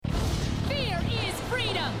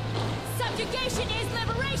freedom. Subjugation is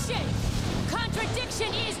liberation.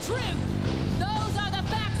 Contradiction is truth. Those are the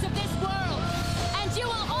facts of this world, and you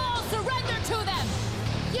will all surrender to them.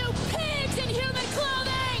 You pigs in human clothing!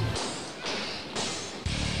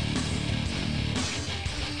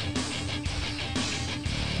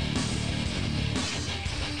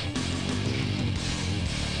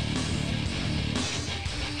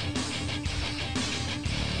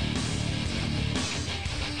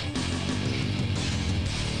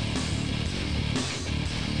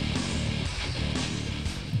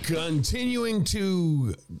 Continuing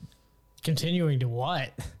to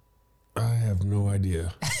what? I have no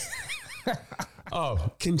idea.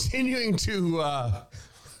 Continuing to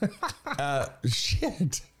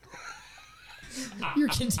shit. You're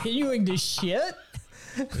continuing to shit?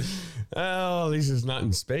 Oh, at least it's not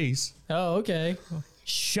in space. Oh, okay.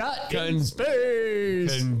 Shut in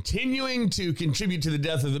Space. Continuing to contribute to the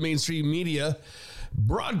death of the mainstream media,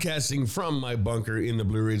 broadcasting from my bunker in the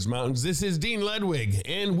Blue Ridge Mountains. This is Dean Ledwig,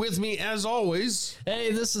 and with me, as always...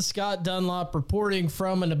 Hey, this is Scott Dunlop reporting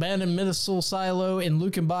from an abandoned missile silo in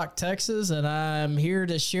Luckenbach, Texas, and I'm here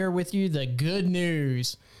to share with you the good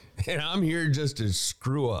news. And I'm here just to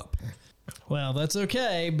screw up. Well, that's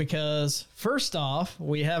okay, because first off,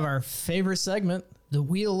 we have our favorite segment, the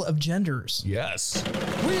Wheel of Genders. Yes.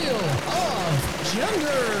 Wheel of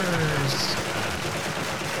Genders!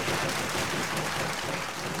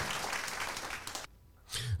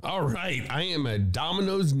 All right, I am a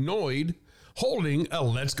Domino's Noid holding a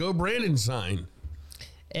Let's Go Brandon sign.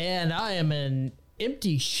 And I am an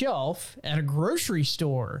empty shelf at a grocery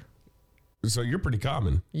store. So you're pretty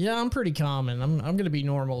common. Yeah, I'm pretty common. I'm going to be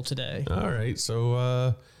normal today. All right,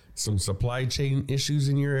 so some supply chain issues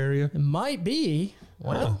in your area? It might be.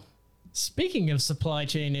 Well, speaking of supply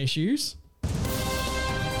chain issues...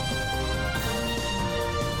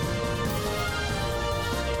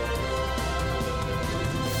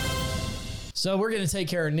 So we're going to take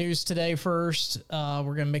care of news today first. We're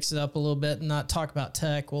going to mix it up a little bit and not talk about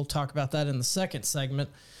tech. We'll talk about that in the second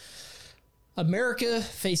segment. America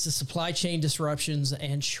faces supply chain disruptions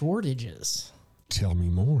and shortages. Tell me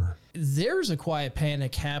more. There's a quiet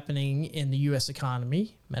panic happening in the U.S.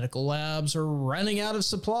 economy. Medical labs are running out of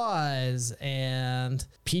supplies, and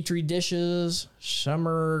petri dishes,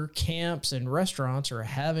 summer camps, and restaurants are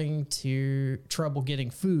having trouble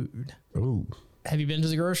getting food. Oh. Have you been to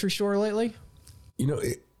the grocery store lately? You know,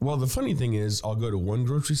 well, the funny thing is I'll go to one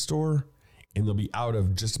grocery store and they'll be out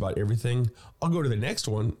of just about everything. I'll go to the next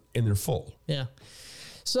one and they're full. Yeah.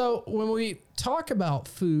 So when we talk about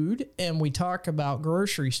food and we talk about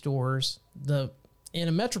grocery stores, in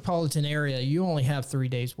a metropolitan area, you only have 3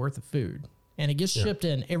 days worth of food, and it gets shipped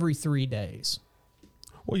in every 3 days.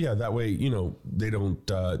 Well, yeah, that way, you know, they don't,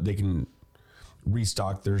 they can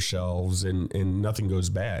restock their shelves and nothing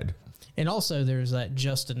goes bad. And also there's that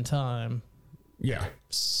just in time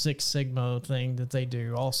Six Sigma thing that they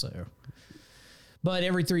do also. But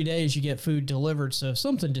every 3 days you get food delivered. So if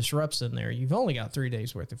something disrupts in there, you've only got 3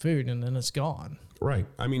 days worth of food and then it's gone. Right.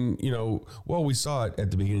 I mean, you know, well, we saw it at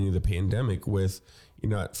the beginning of the pandemic with,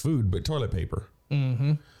 not food, but toilet paper.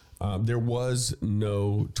 Mm-hmm. There was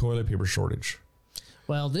no toilet paper shortage.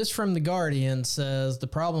 Well, this from The Guardian says the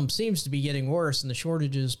problem seems to be getting worse and the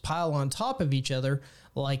shortages pile on top of each other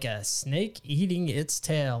like a snake eating its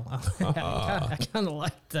tail. I kind of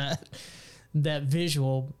like that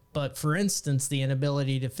visual. But for instance, the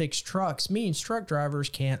inability to fix trucks means truck drivers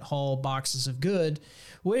can't haul boxes of goods,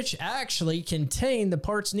 which actually contain the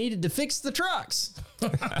parts needed to fix the trucks.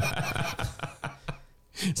 It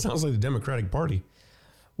sounds like the Democratic Party.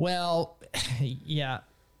 Well, yeah.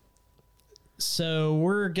 So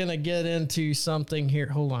we're going to get into something here.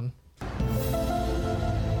 Hold on.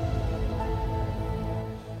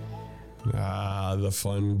 The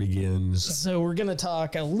fun begins. So we're going to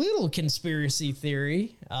talk a little conspiracy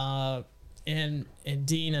theory. And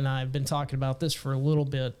Dean and I have been talking about this for a little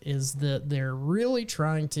bit, is that they're really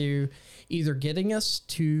trying to either getting us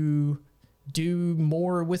to do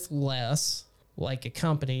more with less, like a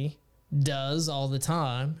company does all the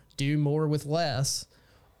time, do more with less,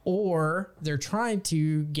 or they're trying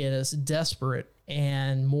to get us desperate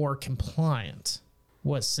and more compliant.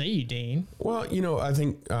 What say you, Dean? Well, I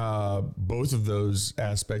think both of those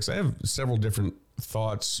aspects, I have several different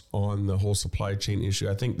thoughts on the whole supply chain issue.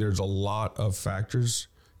 I think there's a lot of factors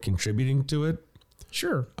contributing to it.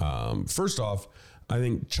 Sure. First off, I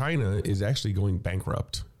think China is actually going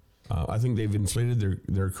bankrupt. I think they've inflated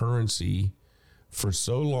their currency for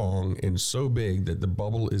so long and so big that the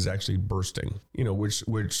bubble is actually bursting,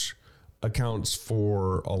 which accounts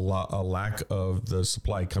for a lack of the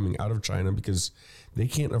supply coming out of China because they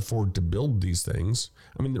can't afford to build these things.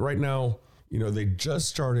 I mean, right now, they just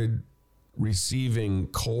started receiving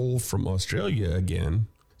coal from Australia again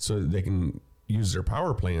so that they can use their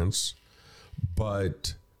power plants,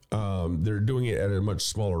 but they're doing it at a much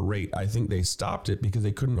smaller rate. I think they stopped it because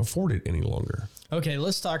they couldn't afford it any longer. Okay,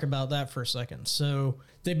 let's talk about that for a second. So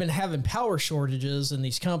they've been having power shortages, and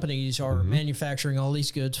these companies are manufacturing all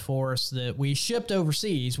these goods for us that we shipped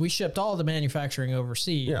overseas. We shipped all the manufacturing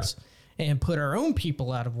overseas and put our own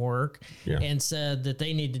people out of work and said that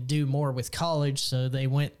they need to do more with college. So they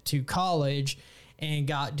went to college and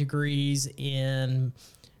got degrees in,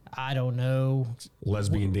 I don't know.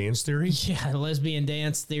 Lesbian dance theory? Yeah, lesbian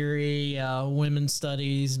dance theory, women's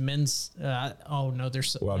studies, men's...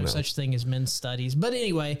 there's no such thing as men's studies. But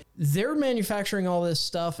anyway, they're manufacturing all this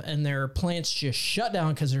stuff, and their plants just shut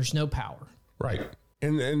down because there's no power. Right.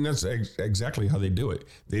 And that's exactly how they do it.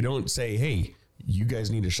 They don't say, hey, you guys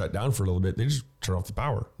need to shut down for a little bit. They just turn off the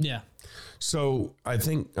power. Yeah. So I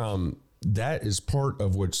think that is part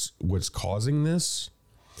of what's causing this.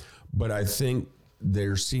 But I think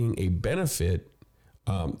they're seeing a benefit.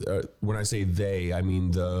 When I say they, I mean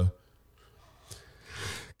the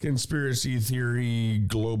conspiracy theory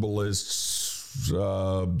globalists,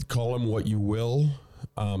 call them what you will.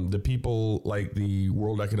 The people like the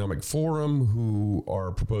World Economic Forum who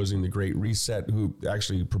are proposing the Great Reset, who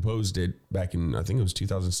actually proposed it back in, I think it was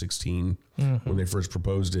 2016 when they first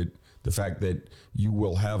proposed it. The fact that you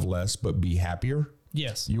will have less but be happier.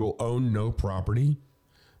 Yes. You will own no property.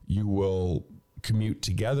 You will commute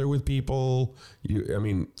together with people.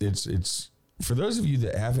 It's for those of you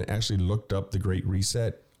that haven't actually looked up the Great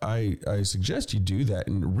Reset, I suggest you do that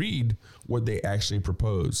and read what they actually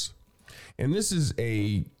propose. And this is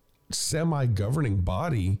a semi-governing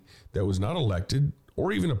body that was not elected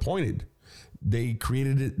or even appointed. They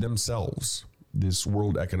created it themselves, this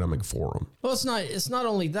World Economic Forum. Well, it's not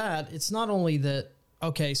only that. It's not only that,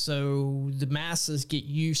 okay, so the masses get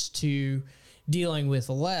used to dealing with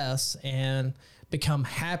less and become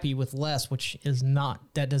happy with less, which is not,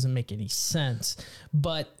 that doesn't make any sense.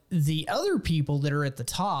 But the other people that are at the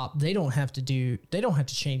top, they don't have to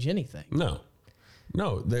change anything.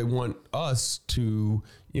 No, they want us to,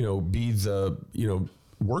 be the,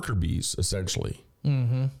 worker bees essentially.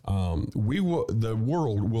 The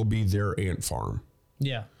world will be their ant farm.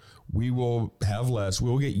 Yeah. We will have less.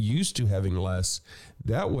 We'll get used to having less.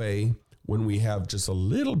 That way, when we have just a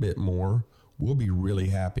little bit more, we'll be really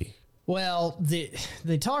happy. Well,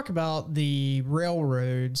 they talk about the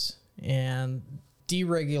railroads and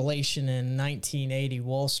deregulation in 1980.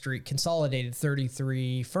 Wall Street consolidated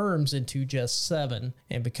 33 firms into just 7.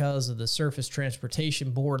 And because of the Surface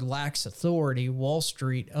Transportation Board lax authority, Wall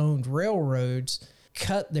Street owned railroads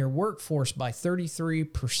cut their workforce by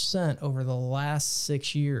 33% over the last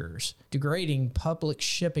 6 years, degrading public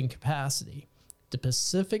shipping capacity. The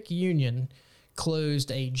Pacific Union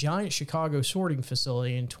closed a giant Chicago sorting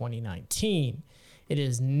facility in 2019. It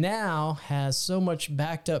is now has so much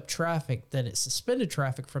backed up traffic that it suspended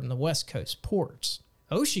traffic from the West Coast ports.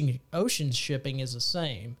 Ocean shipping is the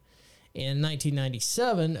same. In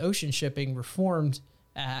 1997, Ocean Shipping Reformed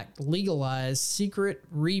Act legalized secret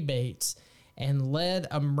rebates and led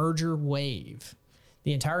a merger wave.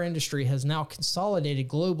 The entire industry has now consolidated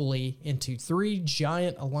globally into 3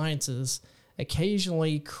 giant alliances,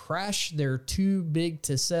 occasionally crash their too big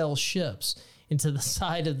to sail ships into the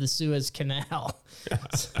side of the Suez Canal.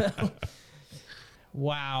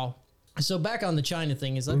 Wow. So back on the China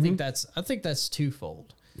thing is I think that's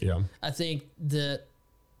twofold. Yeah. I think that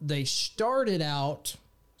they started out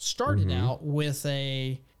with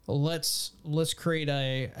a let's create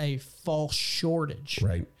a false shortage.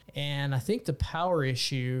 Right. And I think the power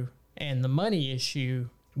issue and the money issue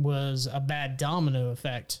was a bad domino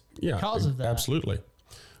effect because of that. Absolutely.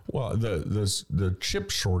 Well, the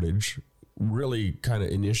chip shortage really kind of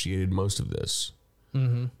initiated most of this.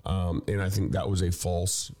 And I think that was a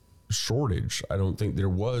false shortage. I don't think there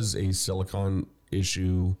was a silicon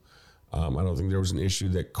issue. I don't think there was an issue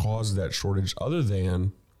that caused that shortage other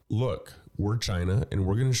than, look, we're China and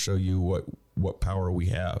we're going to show you what power we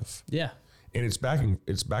have. Yeah. And it's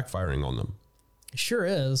backfiring on them. It sure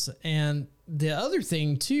is. And the other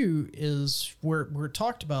thing too is we're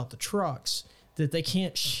talked about the trucks, that they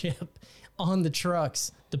can't ship on the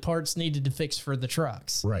trucks the parts needed to fix for the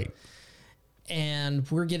trucks. Right. And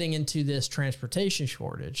we're getting into this transportation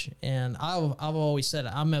shortage. And I've always said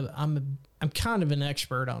I'm kind of an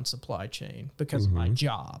expert on supply chain because of my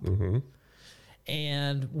job.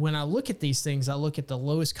 And when I look at these things, I look at the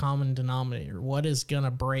lowest common denominator. What is going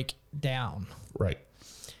to break down? Right.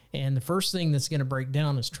 And the first thing that's going to break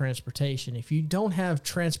down is transportation. If you don't have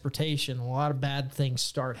transportation, a lot of bad things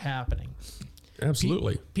start happening.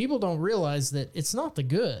 Absolutely. People don't realize that it's not the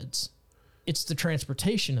goods, it's the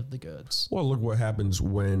transportation of the goods. Well, look what happens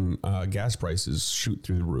when gas prices shoot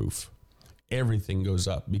through the roof. Everything goes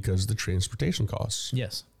up because of the transportation costs.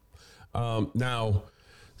 Yes. Now,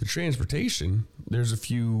 the transportation, there's a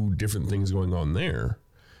few different things going on there.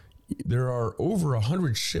 There are over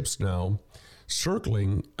 100 ships now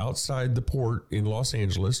circling outside the port in Los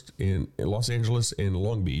Angeles, in Los Angeles and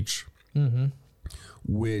Long Beach,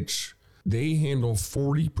 which they handle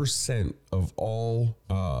 40% of all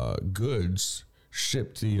goods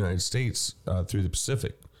shipped to the United States through the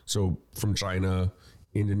Pacific. So from China,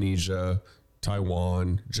 Indonesia,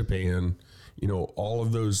 Taiwan, Japan, all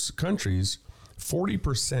of those countries,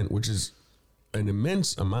 40%, which is an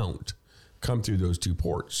immense amount, come through those two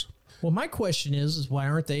ports. Well, my question is why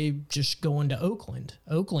aren't they just going to Oakland?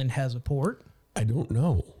 Oakland has a port. I don't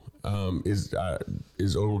know. Is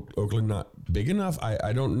Oakland not big enough?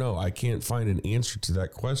 I don't know. I can't find an answer to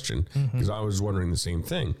that question because I was wondering the same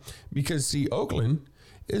thing. Because see, Oakland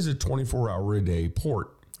is a 24-hour-a-day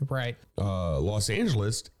port. Right. Los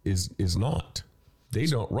Angeles is not. They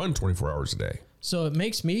don't run 24 hours a day. So it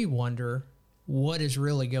makes me wonder what is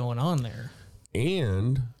really going on there.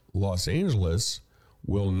 And Los Angeles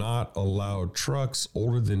will not allow trucks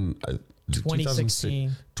older than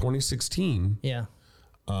 2016. Yeah.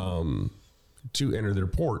 To enter their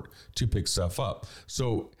port to pick stuff up.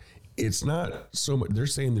 So it's not so much. They're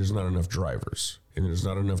saying there's not enough drivers and there's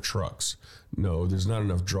not enough trucks. No, there's not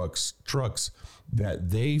enough trucks that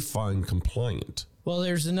they find compliant. Well,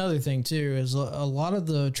 there's another thing too, is a lot of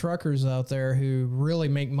the truckers out there who really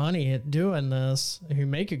make money at doing this, who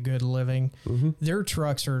make a good living, their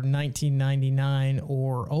trucks are 1999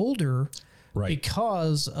 or older, Right.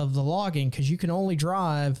 because of the logging, because you can only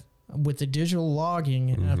drive with the digital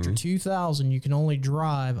logging, and after 2000, you can only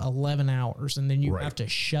drive 11 hours, and then you Right. have to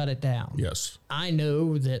shut it down. Yes. I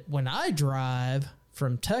know that when I drive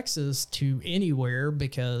from Texas to anywhere,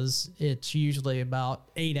 because it's usually about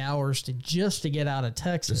 8 hours to get out of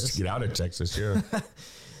Texas, Just to get out of Texas, yeah.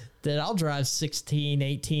 that I'll drive 16,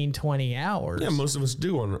 18, 20 hours. Yeah, most of us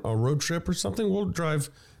do on a road trip or something. We'll drive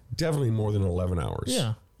definitely more than 11 hours.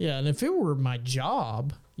 Yeah. Yeah. And if it were my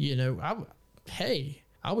job, I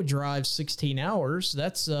would drive 16 hours.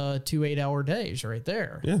 That's 2 8-hour days right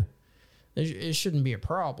there. Yeah. It shouldn't be a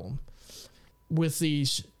problem. With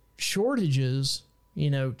these shortages,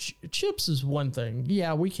 chips is one thing.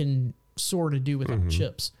 Yeah, we can sort of do without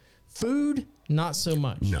chips. Food, not so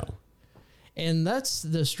much. No. And that's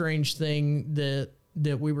the strange thing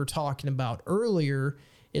that we were talking about earlier,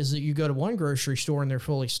 is that you go to one grocery store and they're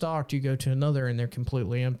fully stocked. You go to another and they're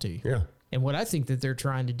completely empty. Yeah. And what I think that they're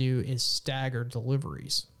trying to do is stagger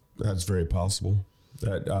deliveries. That's very possible.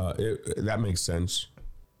 That makes sense.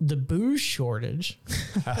 The booze shortage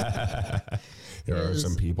There are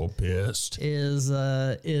some people pissed.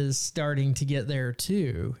 is starting to get there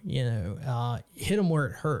too. Hit them where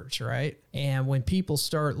it hurts, right? And when people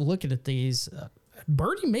start looking at these,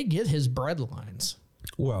 Bernie may get his bread lines.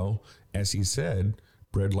 Well, as he said,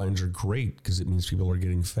 bread lines are great because it means people are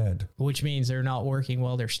getting fed. Which means they're not working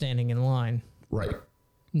while they're standing in line. Right.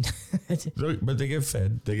 But they get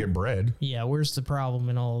fed. They get bread. Yeah, where's the problem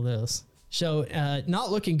in all of this? So, not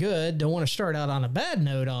looking good. Don't want to start out on a bad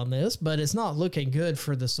note on this, but it's not looking good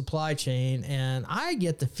for the supply chain. And I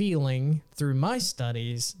get the feeling through my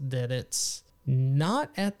studies that it's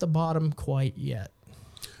not at the bottom quite yet.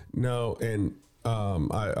 No, and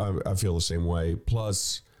I feel the same way.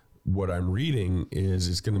 Plus, what I'm reading is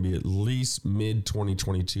it's going to be at least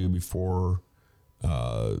mid-2022 before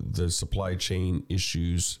the supply chain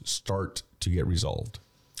issues start to get resolved.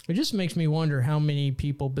 It just makes me wonder how many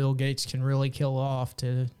people Bill Gates can really kill off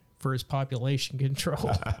for his population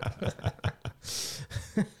control.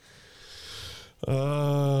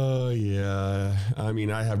 Yeah. I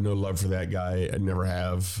mean, I have no love for that guy. I never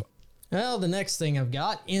have. Well, the next thing I've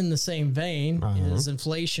got in the same vein is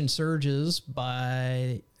inflation surges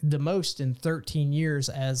by the most in 13 years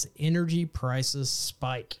as energy prices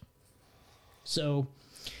spike. So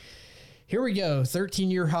here we go,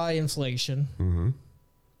 13-year high inflation.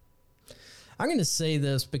 I'm going to say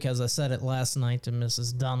this because I said it last night to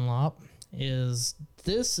Mrs. Dunlop,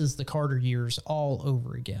 this is the Carter years all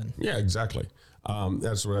over again. Yeah, exactly.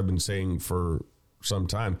 That's what I've been saying for some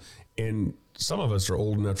time. And some of us are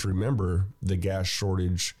old enough to remember the gas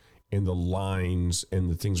shortage and the lines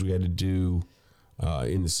and the things we had to do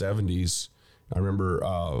in the 70s. I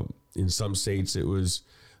remember in some states it was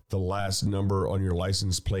the last number on your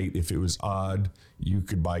license plate. If it was odd, you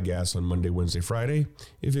could buy gas on Monday, Wednesday, Friday.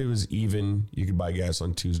 If it was even, you could buy gas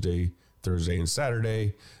on Tuesday, Thursday, and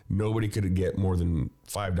Saturday. Nobody could get more than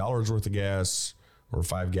 $5 worth of gas or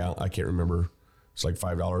 5 gallons. I can't remember. It's like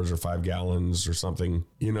 $5 or 5 gallons or something.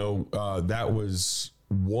 That was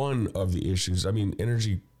one of the issues. I mean,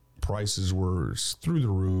 energy prices were through the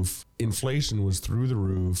roof. Inflation was through the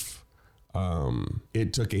roof.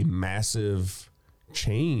 It took a massive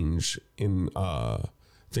change in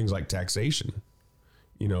things like taxation.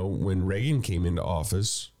 When Reagan came into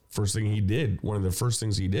office, one of the first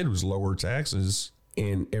things he did was lower taxes,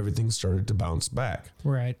 and everything started to bounce back.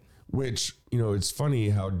 Right. Which, it's funny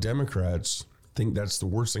how Democrats think that's the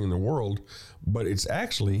worst thing in the world, but it's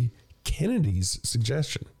actually Kennedy's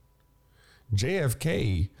suggestion.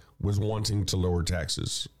 JFK was wanting to lower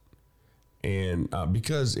taxes. And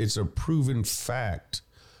because it's a proven fact,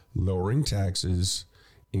 lowering taxes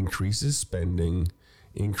increases spending,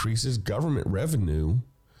 increases government revenue.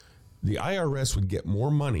 The IRS would get more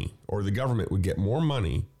money, or the government would get more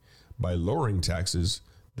money by lowering taxes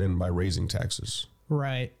than by raising taxes.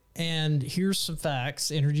 Right. And here's some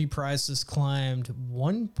facts. Energy prices climbed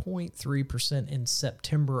 1.3% in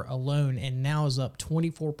September alone, and now is up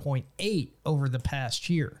 24.8% over the past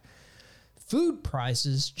year. Food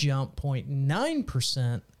prices jumped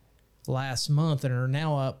 0.9% last month and are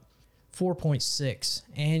now up 4.6%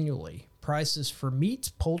 annually. Prices for meats,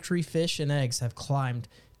 poultry, fish, and eggs have climbed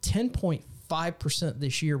 10.5%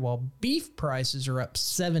 this year, while beef prices are up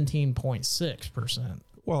 17.6%.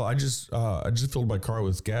 Well, I just filled my car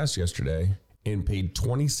with gas yesterday and paid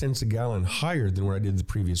 20 cents a gallon higher than what I did the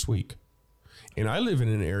previous week. And I live in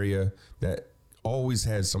an area that always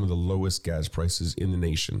has some of the lowest gas prices in the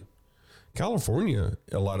nation. California,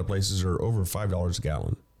 a lot of places are over $5 a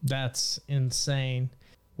gallon. That's insane.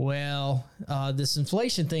 Well, this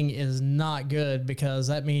inflation thing is not good, because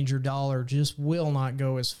that means your dollar just will not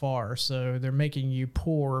go as far. So they're making you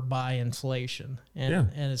poor by inflation. And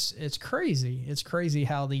it's crazy. It's crazy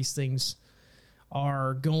how these things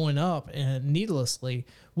are going up, and needlessly.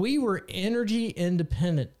 We were energy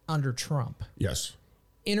independent under Trump. Yes.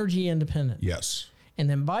 Energy independent. Yes. And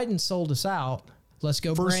then Biden sold us out. Let's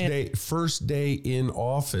go, Brandon. First day in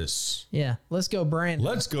office. Yeah, let's go, Brandon.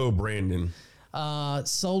 Let's go, Brandon.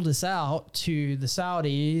 Sold us out to the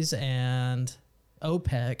Saudis and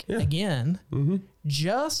OPEC again,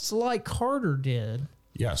 just like Carter did.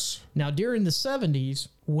 Yes. Now, during the 70s,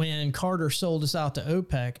 when Carter sold us out to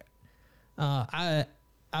OPEC, I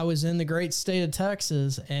was in the great state of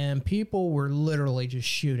Texas, and people were literally just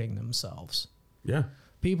shooting themselves. Yeah.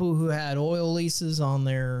 People who had oil leases on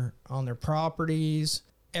their properties.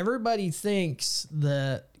 Everybody thinks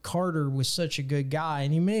that Carter was such a good guy,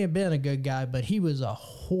 and he may have been a good guy, but he was a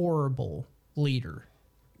horrible leader.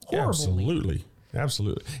 Absolutely.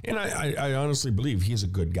 And I honestly believe he's a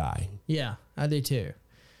good guy. Yeah, I do too.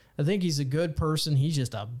 I think he's a good person. He's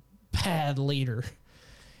just a bad leader.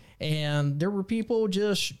 And there were people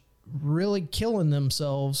just really killing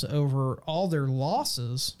themselves over all their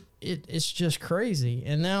losses. It's just crazy.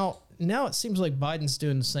 And now it seems like Biden's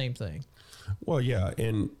doing the same thing. Well, yeah.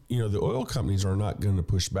 And, the oil companies are not going to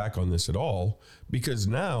push back on this at all, because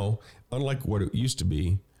now, unlike what it used to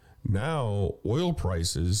be, now oil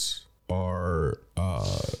prices are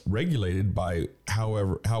regulated by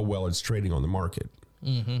how well it's trading on the market,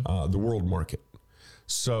 the world market.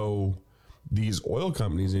 So these oil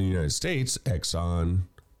companies in the United States, Exxon,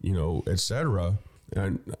 et cetera,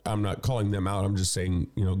 and I'm not calling them out. I'm just saying,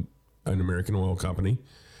 an American oil company,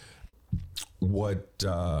 what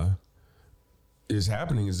is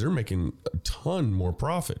happening is they're making a ton more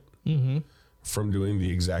profit from doing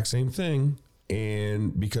the exact same thing.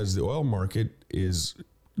 And because the oil market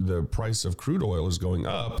the price of crude oil is going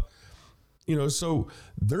up, so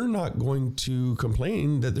they're not going to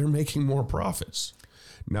complain that they're making more profits.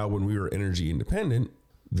 Now, when we were energy independent,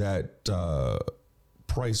 that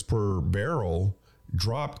price per barrel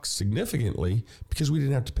dropped significantly because we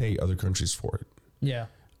didn't have to pay other countries for it. Yeah.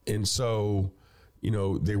 And so,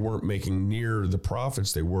 they weren't making near the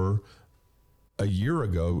profits they were a year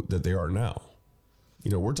ago that they are now.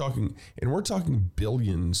 We're talking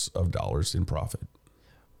billions of dollars in profit.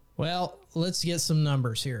 Well, let's get some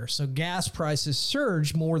numbers here. So gas prices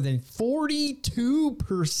surged more than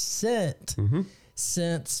 42%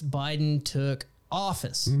 since Biden took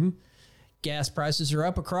office. Gas prices are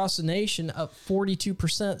up across the nation, up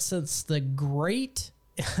 42% since the great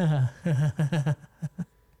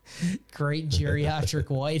geriatric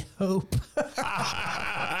white hope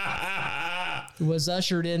was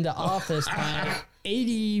ushered into office by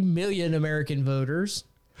 80 million American voters.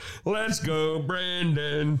 Let's go,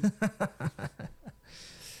 Brandon.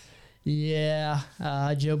 Yeah,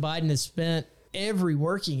 Joe Biden has spent every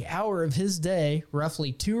working hour of his day,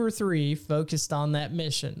 roughly 2 or 3, focused on that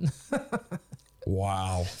mission.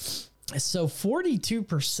 Wow. So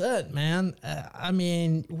 42%, man. I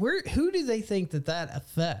mean, who do they think that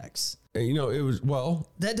affects? You know, it was, well,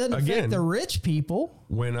 That doesn't again, affect the rich people.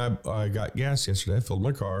 when I got gas yesterday, I filled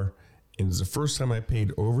my car, and it's the first time I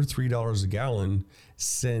paid over $3 a gallon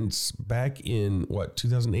since back in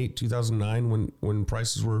 2008, 2009,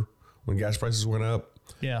 when gas prices went up.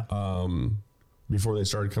 Yeah. Before they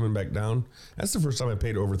started coming back down. That's the first time I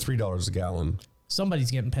paid over $3 a gallon.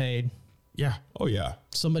 Somebody's getting paid. Yeah. Oh yeah.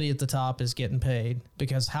 Somebody at the top is getting paid,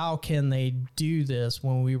 because how can they do this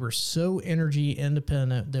when we were so energy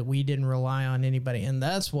independent that we didn't rely on anybody? And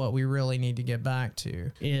that's what we really need to get back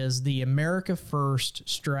to, is the America First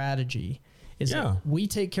strategy. Is Yeah. that we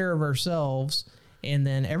take care of ourselves and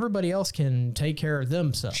then everybody else can take care of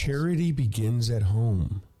themselves. Charity begins at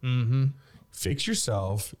home. Mm-hmm. Fix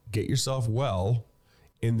yourself, get yourself well,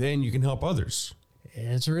 and then you can help others.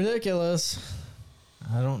 It's ridiculous.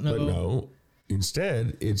 I don't know. But no,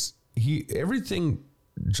 instead, everything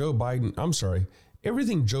Joe Biden's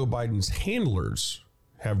handlers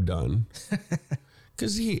have done,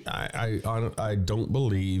 because I don't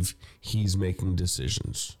believe he's making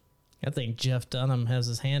decisions. I think Jeff Dunham has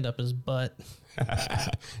his hand up his butt.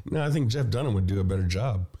 No, I think Jeff Dunham would do a better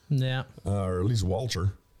job, Yeah. or at least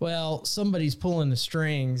Walter. Well, somebody's pulling the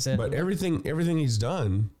strings. And But everything he's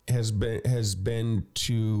done has been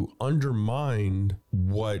to undermine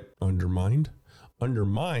what the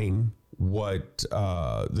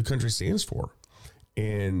country stands for,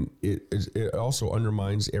 and it also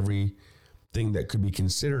undermines everything that could be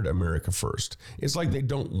considered America First. It's like they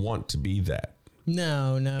don't want to be that.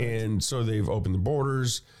 No. And so they've opened the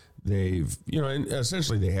borders. And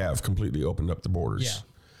essentially they have completely opened up the borders. Yeah.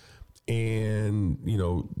 And,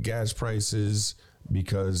 gas prices,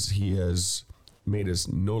 because he has made us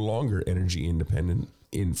no longer energy independent.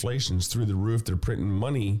 Inflation's through the roof. They're printing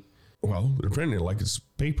money. Well, they're printing it like it's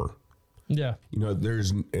paper. Yeah.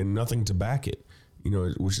 There's nothing to back it,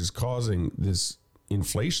 which is causing this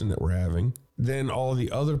inflation that we're having. Then all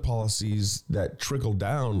the other policies that trickle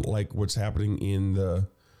down, like what's happening in the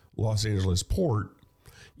Los Angeles port,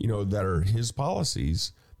 that are his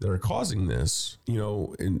policies that are causing this,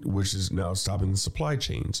 which is now stopping the supply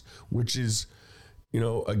chains, which is,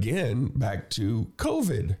 again, back to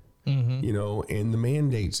COVID, and the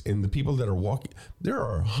mandates and the people that are walking. There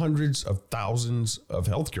are hundreds of thousands of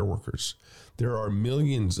healthcare workers. There are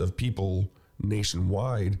millions of people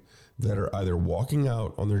nationwide that are either walking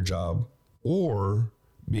out on their job or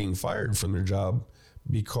being fired from their job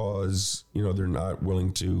because, they're not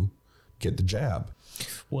willing to get the jab.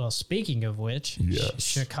 Well, speaking of which, Yes.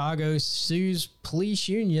 Chicago sues police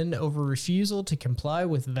union over refusal to comply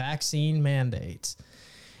with vaccine mandates.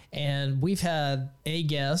 And we've had a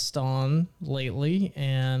guest on lately,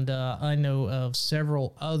 and I know of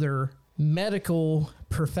several other medical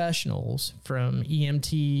professionals from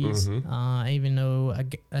EMTs. I even know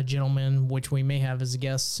a gentleman, which we may have as a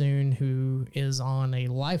guest soon, who is on a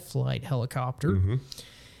life flight helicopter.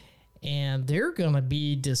 And they're going to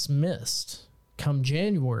be dismissed come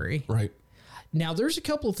January. Right. Now, there's a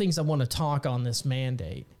couple of things I want to talk on this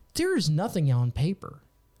mandate. There is nothing on paper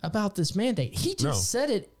about this mandate. He just said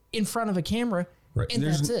it in front of a camera, and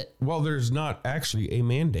that's it. Well, there's not actually a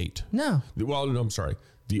mandate. No. Well, no, I'm sorry.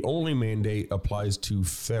 The only mandate applies to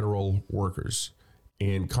federal workers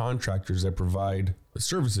and contractors that provide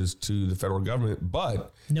services to the federal government.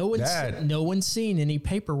 But No one's seen any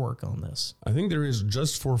paperwork on this. I think there is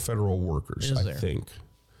just for federal workers. Is I there? think.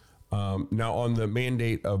 Now, on the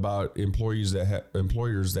mandate about employers that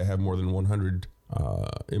have more than 100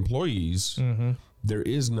 employees, there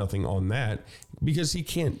is nothing on that because he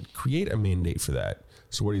can't create a mandate for that.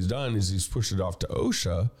 So what he's done is he's pushed it off to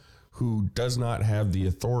OSHA, who does not have the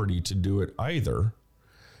authority to do it either.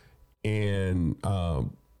 And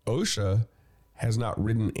OSHA has not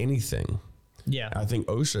written anything. Yeah. I think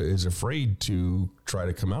OSHA is afraid to try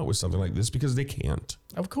to come out with something like this because they can't.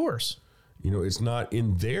 Of course. It's not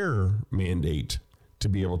in their mandate to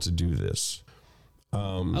be able to do this.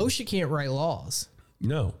 OSHA can't write laws.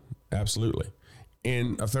 No, absolutely.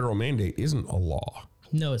 And a federal mandate isn't a law.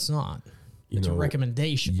 No, it's not. It's a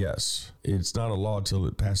recommendation. Yes. It's not a law until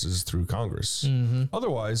it passes through Congress.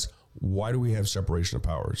 Otherwise, why do we have separation of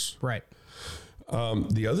powers? Right.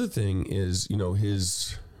 The other thing is,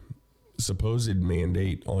 his supposed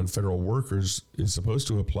mandate on federal workers is supposed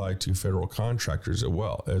to apply to federal contractors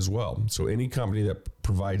as well. So any company that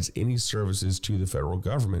provides any services to the federal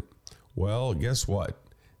government, well, guess what?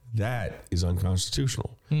 That is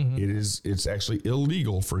unconstitutional. It's actually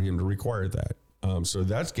illegal for him to require that. So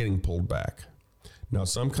that's getting pulled back. Now,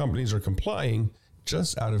 some companies are complying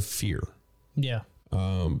just out of fear. Yeah.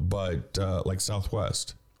 But like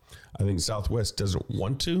Southwest, I think Southwest doesn't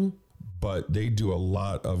want to, but they do a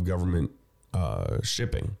lot of government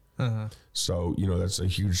shipping. So, that's a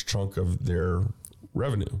huge chunk of their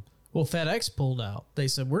revenue. Well, FedEx pulled out. They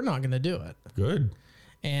said, we're not going to do it. Good.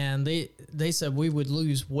 And they said we would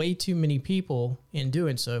lose way too many people in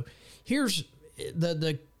doing so. Here's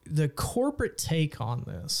the corporate take on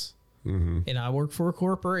this. And I work for a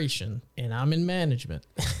corporation and I'm in management.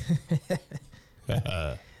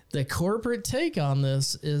 The corporate take on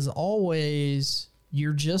this is always,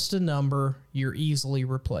 you're just a number, you're easily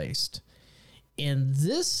replaced. And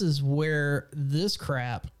this is where this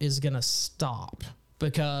crap is going to stop,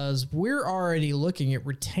 because we're already looking at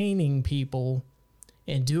retaining people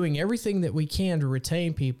and doing everything that we can to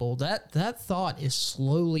retain people. That thought is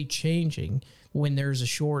slowly changing when there's a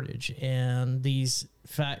shortage, and these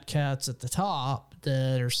fat cats at the top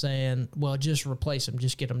that are saying, well, just replace them,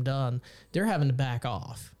 just get them done. They're having to back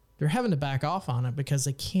off. They're having to back off on it because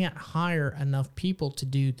they can't hire enough people to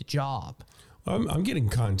do the job. I'm getting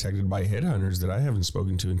contacted by headhunters that I haven't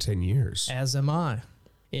spoken to in 10 years. As am I.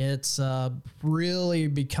 It's really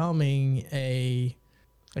becoming a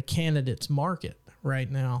candidate's market right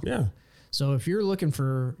now. Yeah. So if you're looking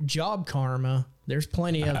for job karma, there's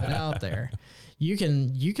plenty of it out there. You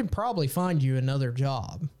can probably find you another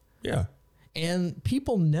job. Yeah. And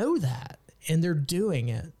people know that, and they're doing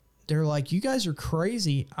it. They're like, you guys are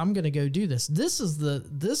crazy. I'm going to go do this. This is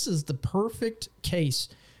the perfect case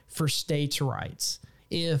for states' rights.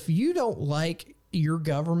 If you don't like your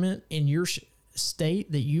government in your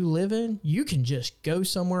state that you live in, you can just go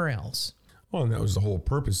somewhere else. Well, and that was the whole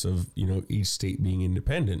purpose of, each state being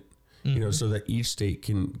independent, so that each state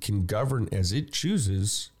can govern as it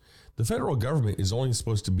chooses. The federal government is only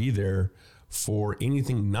supposed to be there for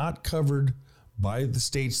anything not covered by the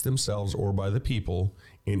states themselves or by the people,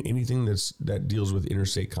 and anything that deals with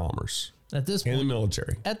interstate commerce. At this point, and the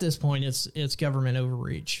military. At this point, it's government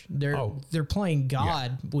overreach. They're playing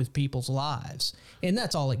God with people's lives, and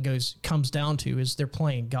that's all it comes down to, is they're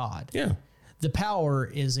playing God. Yeah. The power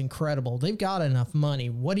is incredible. They've got enough money.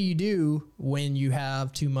 What do you do when you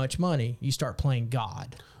have too much money? You start playing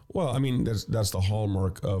God. Well, I mean, that's the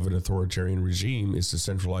hallmark of an authoritarian regime, is to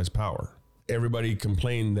centralize power. Everybody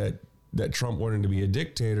complained that Trump wanted to be a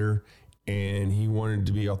dictator and he wanted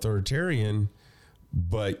to be authoritarian,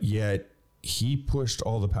 but yet he pushed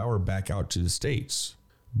all the power back out to the states.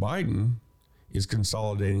 Biden is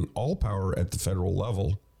consolidating all power at the federal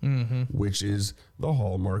level, which is the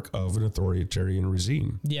hallmark of an authoritarian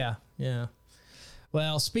regime. Yeah, yeah.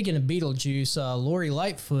 Well, speaking of Beetlejuice, Lori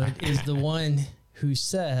Lightfoot is the one who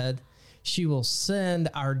said she will send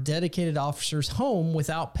our dedicated officers home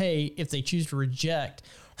without pay if they choose to reject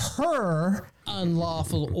her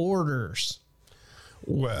unlawful orders.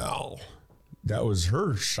 Well, that was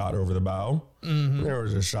her shot over the bow. There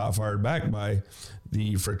was a shot fired back by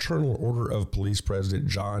the Fraternal Order of Police President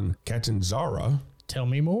John Catanzara. Tell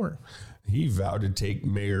me more. He vowed to take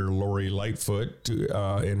Mayor Lori Lightfoot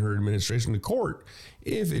and her administration to court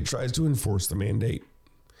if it tries to enforce the mandate.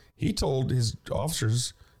 He told his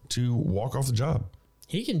officers to walk off the job.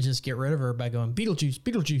 He can just get rid of her by going, Beetlejuice,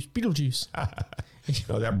 Beetlejuice, Beetlejuice.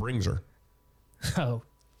 No, that brings her. Oh,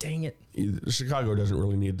 dang it. Chicago doesn't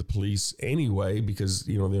really need the police anyway, because,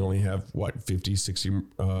 they only have, 50, 60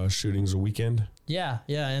 shootings a weekend? Yeah,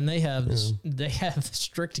 and they have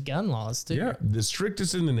strict gun laws, too. Yeah, the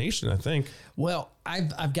strictest in the nation, I think. Well,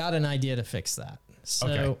 I've got an idea to fix that.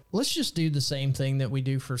 So let's just do the same thing that we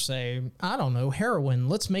do for, say, I don't know, heroin.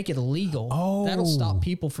 Let's make it illegal. Oh. That'll stop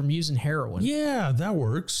people from using heroin. Yeah, that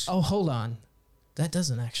works. Oh, hold on. That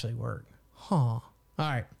doesn't actually work. Huh. All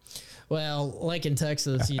right. Well, like in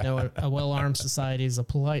Texas, a well-armed society is a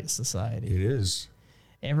polite society. It is.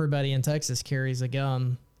 Everybody in Texas carries a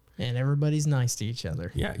gun, and everybody's nice to each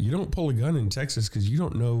other. Yeah, you don't pull a gun in Texas because you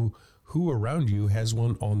don't know who around you has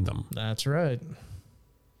one on them. That's right.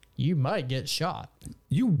 You might get shot.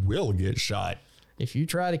 You will get shot. If you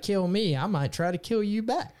try to kill me, I might try to kill you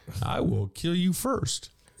back. I will kill you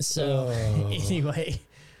first. So, anyway.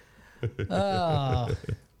 Oh,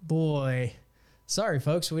 boy. Sorry,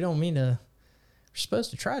 folks. We don't mean to. We're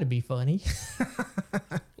supposed to try to be funny.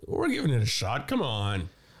 We're giving it a shot. Come on.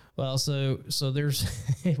 Well, so there's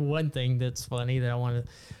one thing that's funny that I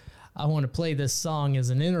want to play this song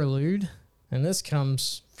as an interlude, and this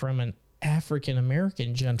comes from an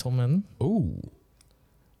African-American gentleman. Ooh.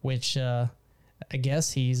 Which I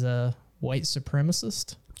guess he's a white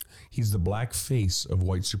supremacist. He's the black face of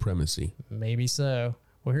white supremacy. Maybe so.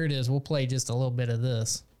 Well, here it is. We'll play just a little bit of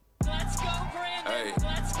this. Let's go, Brandon. Hey.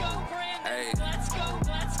 Let's go, Brandon. Hey. Let's go.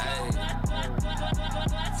 Let's go. Hey. Let's go,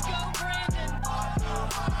 Brandon.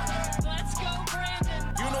 Let's go, Brandon.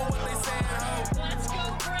 You know what they saying, ho? Let's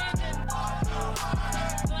go, Brandon.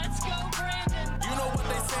 Let's go, Brandon. You know what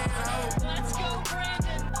they saying, ho? Let's go,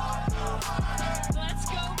 Brandon. Let's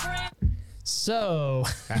go, Brandon. So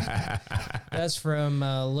that's from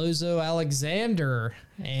Lozo Alexander.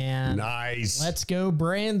 And Nice. Let's Go,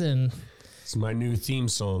 Brandon. It's my new theme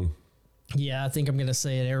song. Yeah, I think I'm going to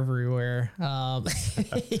say it everywhere. I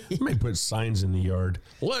may put signs in the yard.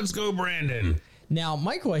 Let's go, Brandon. Now,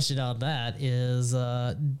 my question on that is,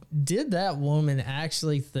 did that woman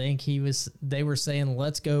actually think they were saying,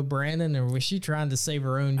 let's go, Brandon, or was she trying to save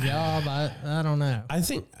her own job? I don't know. I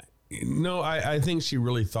think she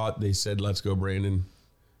really thought they said, let's go, Brandon.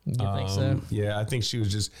 You think so? Yeah, I think she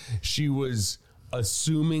was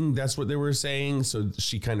assuming that's what they were saying. So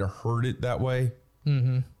she kind of heard it that way.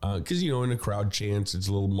 Because, in a crowd chants, it's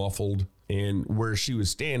a little muffled. And where she was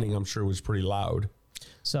standing, I'm sure was pretty loud.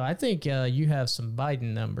 So I think you have some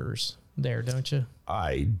Biden numbers there, don't you?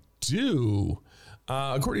 I do.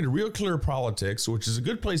 According to Real Clear Politics, which is a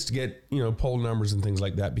good place to get, poll numbers and things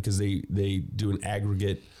like that, because they do an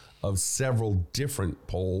aggregate of several different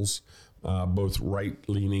polls, both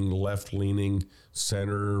right-leaning, left-leaning,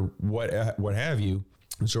 center, what have you.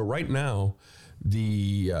 And so right now,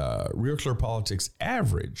 the Real Clear Politics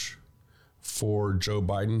average for Joe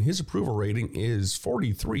Biden, his approval rating is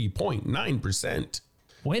 43.9%.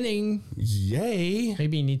 Winning. Yay.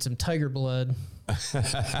 Maybe you need some tiger blood.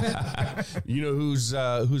 You know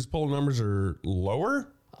whose poll numbers are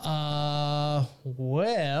lower?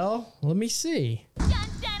 Well, let me see. Dun, dun,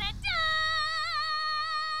 dun,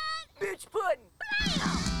 dun. Bitch pudding.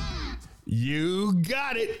 You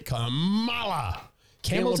got it, Kamala.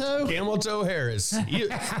 Camel toe? Camel toe Harris.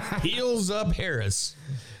 Heels up Harris.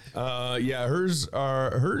 Yeah, hers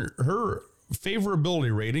are her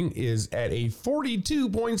favorability rating is at a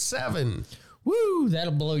 42.7. Woo,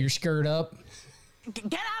 that'll blow your skirt up.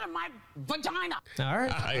 Get out of my vagina. All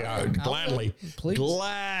right. Gladly. Please.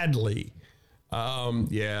 Gladly.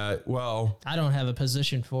 Yeah, well. I don't have a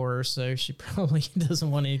position for her, so she probably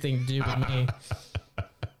doesn't want anything to do with me.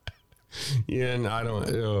 Yeah, and I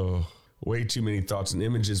don't. Way too many thoughts and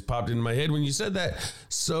images popped into my head when you said that.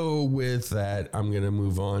 So with that, I'm going to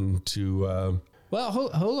move on to. Well,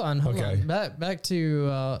 hold on. Okay. Back to.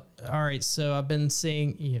 All right. So I've been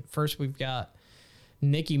seeing. First, we've got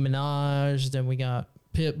Nicki Minaj. Then we got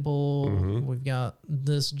Pitbull. We've got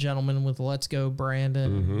this gentleman with Let's Go,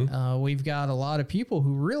 Brandon. We've got a lot of people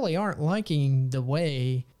who really aren't liking the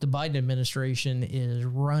way the Biden administration is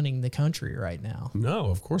running the country right now.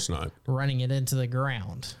 No, of course not. Running it into the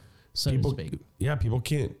ground, so to speak. Yeah, people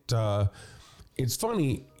can't. It's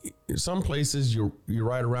funny. Some places you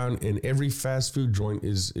ride around and every fast food joint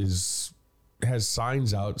has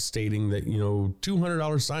signs out stating that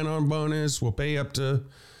 $200 sign-on bonus will pay up to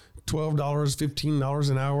 $12, $15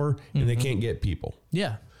 an hour, and they can't get people.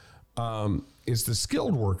 Yeah. It's the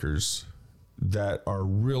skilled workers that are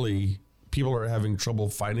really people are having trouble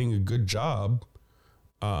finding a good job.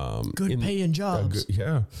 Good paying jobs.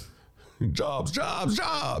 Yeah. Jobs.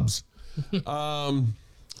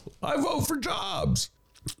 I vote for jobs.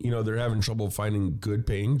 They're having trouble finding good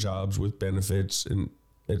paying jobs with benefits and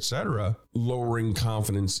et cetera, lowering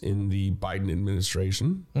confidence in the Biden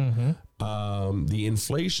administration. The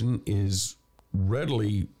inflation is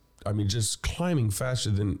just climbing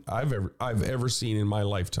faster than I've ever seen in my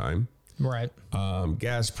lifetime. Right.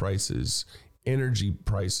 Gas prices, energy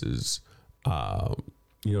prices,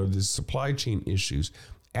 the supply chain issues,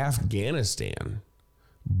 Afghanistan,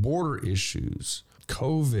 border issues,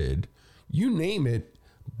 COVID, you name it.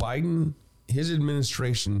 Biden, his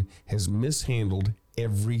administration has mishandled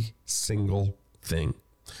every single thing.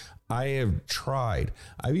 I have tried.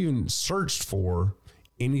 I've even searched for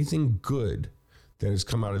anything good that has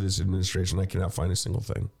come out of this administration. I cannot find a single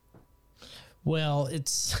thing. Well,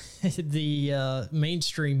 it's the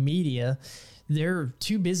mainstream media. They're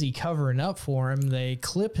too busy covering up for him. They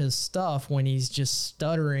clip his stuff when he's just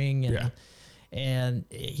stuttering and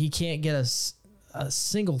he can't get a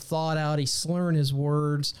single thought out. He's slurring his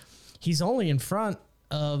words. He's only in front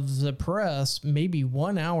of the press maybe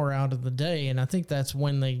 1 hour out of the day, and I think that's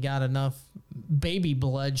when they got enough baby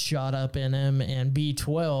blood shot up in him and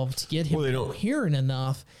B12 to get him hearing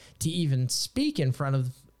enough to even speak in front of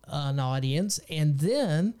an audience. And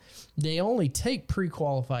then they only take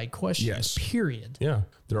pre-qualified questions, period. Yeah,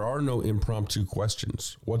 there are no impromptu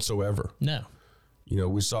questions whatsoever. No.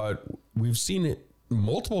 We saw it. We've seen it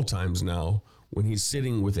multiple times now when he's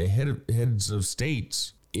sitting with heads of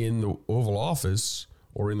states in the Oval Office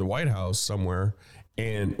or in the White House somewhere,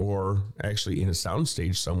 or actually in a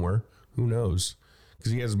soundstage somewhere. Who knows?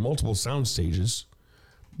 Because he has multiple sound stages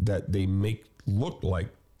that they make look like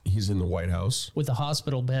he's in the White House with a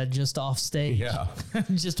hospital bed just off stage. Yeah,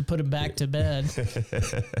 just to put him back to bed.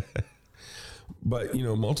 But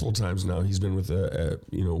multiple times now he's been with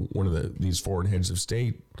one of these foreign heads of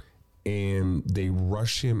state, and they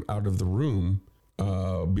rush him out of the room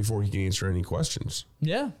before he can answer any questions.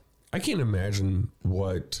 Yeah, I can't imagine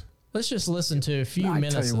what. Let's just listen to a few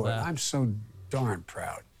minutes I tell you of what, that. I'm so darn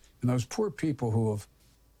proud. And those poor people who have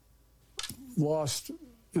lost,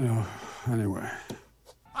 anyway.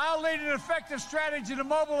 I'll lead an effective strategy to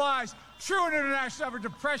mobilize true international effort to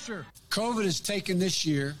pressure. COVID has taken this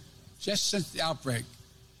year, just since the outbreak,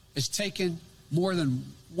 it's taken more than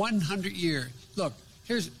 100 years. Look,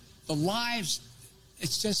 here's the lives.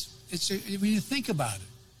 When you think about it.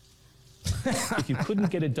 If you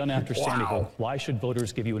couldn't get it done after Sandy Hook, why should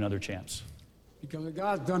voters give you another chance? Because it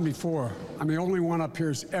got done before. I'm the only one up here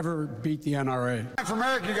who's ever beat the NRA. For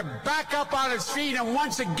America to get back up on its feet and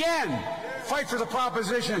once again fight for the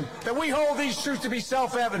proposition that we hold these truths to be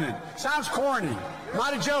self-evident. Sounds corny.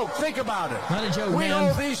 Not a joke. Think about it. Not a joke, we man.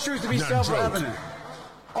 hold these truths to be self-evident.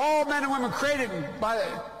 All men and women created by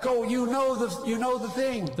you know the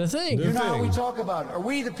thing. The thing. You know how we talk about it. Are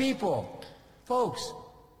we the people? Folks,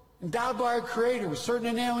 endowed by our Creator with certain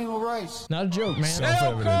inalienable rights. Not a joke, man. They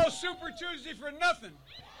don't call Super Tuesday for nothing.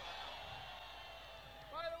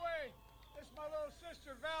 By the way, this is my little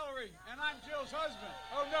sister Valerie, and I'm Jill's husband.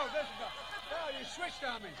 Oh no, this is you switched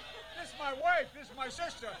on me. This is my wife. This is my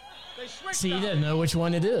sister. They switched. See, you on didn't know which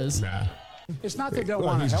one it is. Nah. It's not they don't Well,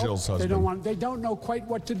 want he's to help. Jill's husband. They don't know quite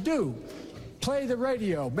what to do. Play the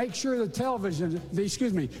radio. Make sure the television.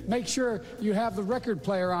 Make sure you have the record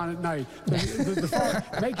player on at night. The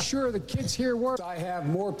phone. Make sure the kids hear words. I have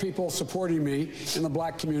more people supporting me in the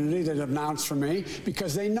black community that have announced for me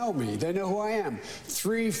because they know me. They know who I am.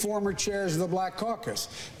 3 former chairs of the Black Caucus.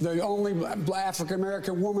 The only African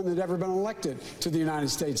American woman that ever been elected to the United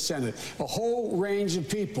States Senate. A whole range of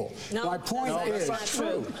people. No, my point is that's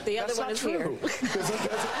not true. The other one is here.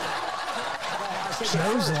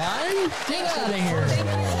 Joe's lying? Get out of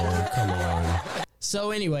here. Come on.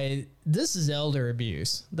 So anyway, this is elder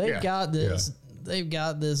abuse. They've got this. Yeah. They've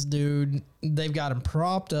got this dude. They've got him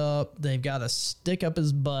propped up. They've got to stick up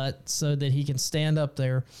his butt so that he can stand up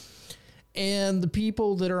there. And the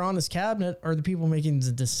people that are on his cabinet are the people making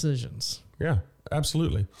the decisions. Yeah,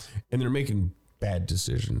 absolutely. And they're making bad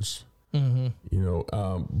decisions. Mm-hmm.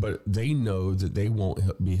 But they know that they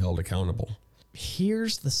won't be held accountable.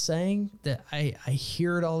 Here's the saying that I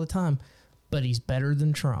hear it all the time, but he's better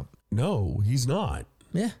than Trump. No, he's not.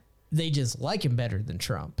 Yeah. They just like him better than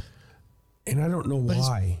Trump. And I don't know But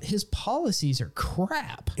why. his policies are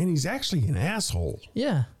crap. And he's actually an asshole.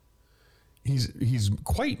 Yeah. He's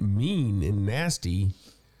quite mean and nasty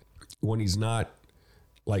when he's not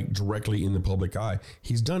like directly in the public eye.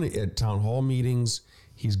 He's done it at town hall meetings.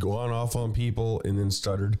 He's gone off on people and then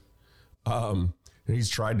stuttered. He's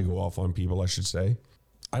tried to go off on people, I should say.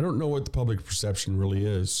 I don't know what the public perception really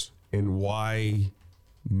is and why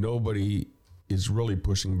nobody is really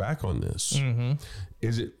pushing back on this. Mm-hmm.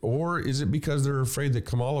 Is it because they're afraid that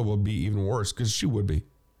Kamala will be even worse? Because she would be.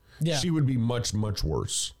 Yeah. She would be much, much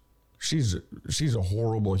worse. She's a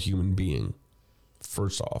horrible human being,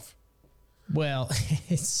 first off. Well,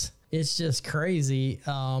 it's just crazy.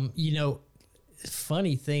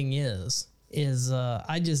 Funny thing is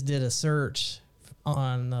I just did a search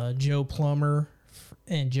on Joe Plummer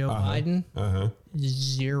and Joe Biden.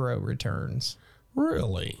 0 returns.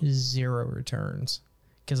 Really? 0 returns.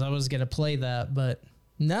 Because I was going to play that, but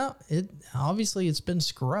no, it's been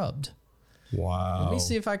scrubbed. Wow. Let me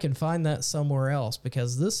see if I can find that somewhere else,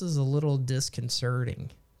 because this is a little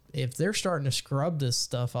disconcerting. If they're starting to scrub this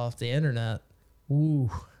stuff off the internet,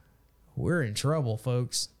 we're in trouble,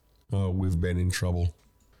 folks. Oh, we've been in trouble.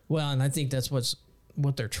 Well, and I think that's what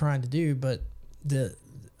they're trying to do, but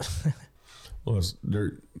Well,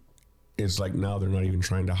 it's like now they're not even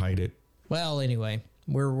trying to hide it. well, anyway,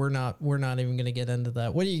 we're not even going to get into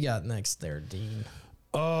that. What do you got next there, Dean?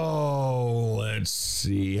 Oh, let's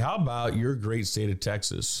see. How about your great state of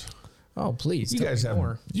Texas? Oh, please, You tell guys me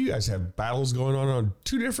more. have battles going on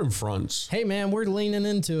 2 different fronts. Hey, man, we're leaning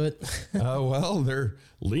into it. Well, they're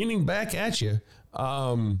leaning back at you.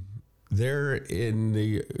 They're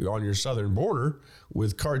on your southern border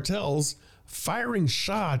with cartels firing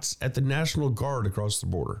shots at the National Guard across the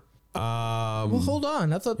border. Well, hold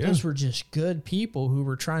on. I thought those were just good people who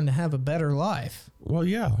were trying to have a better life. Well,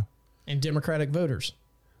 yeah. And Democratic voters.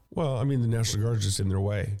 Well, I mean, the National Guard's just in their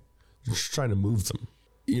way. They're just trying to move them.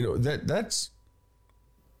 You know, that's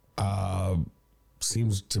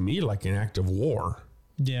seems to me like an act of war.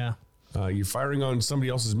 Yeah. You're firing on somebody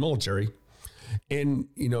else's military. And,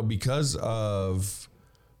 you know, because of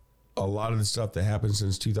a lot of the stuff that happened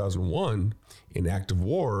since 2001, an act of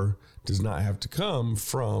war does not have to come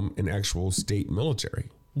from an actual state military.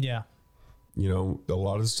 Yeah. You know, a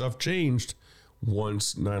lot of the stuff changed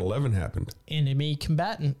once 9/11 happened. Enemy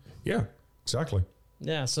combatant. Yeah, exactly.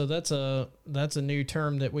 Yeah, so that's a new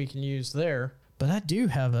term that we can use there. But I do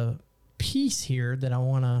have a piece here that I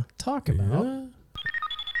want to talk about. Yeah.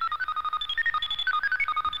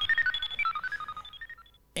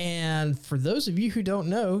 And for those of you who don't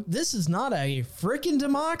know, this is not a freaking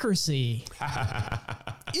democracy.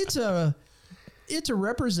 It's a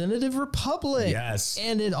representative republic. Yes.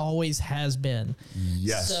 And it always has been.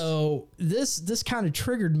 Yes. So this kind of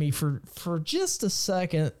triggered me for just a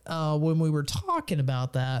second when we were talking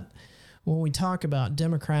about that. When we talk about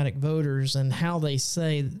Democratic voters and how they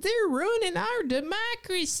say they're ruining our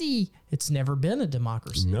democracy. It's never been a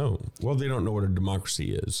democracy. No. Well, they don't know what a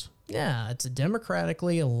democracy is. Yeah, it's a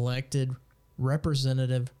democratically elected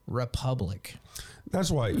representative republic.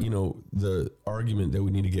 That's why, you know, the argument that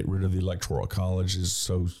we need to get rid of the Electoral College is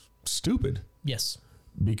so stupid. Yes.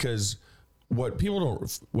 Because what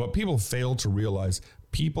people fail to realize,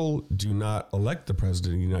 people do not elect the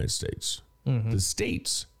president of the United States. Mm-hmm. The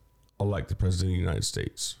states elect the president of the United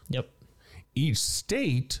States. Yep. Each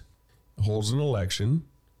state holds an election,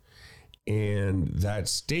 and that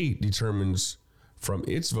state determines from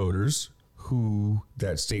its voters who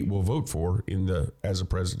that state will vote for as a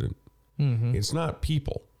president. Mm-hmm. It's not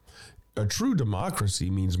people. A true democracy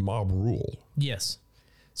means mob rule. Yes.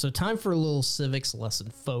 So time for a little civics lesson,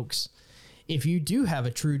 folks. If you do have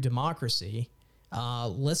a true democracy,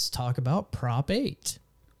 let's talk about Prop 8.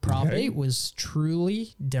 Prop 8 was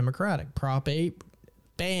truly democratic. Prop 8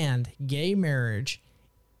 banned gay marriage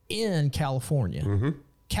in California. Mm-hmm.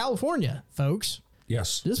 California, folks.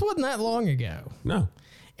 Yes. This wasn't that long ago. No.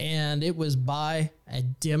 And it was by a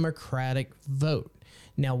Democratic vote.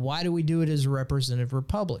 Now, why do we do it as a representative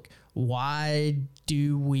republic? Why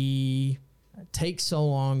do we take so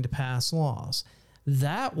long to pass laws?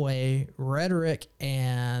 That way, rhetoric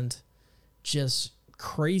and just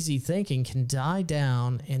crazy thinking can die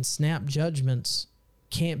down and snap judgments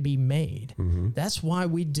can't be made. Mm-hmm. That's why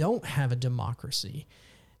we don't have a democracy.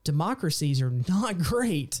 Democracies are not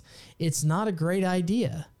great. It's not a great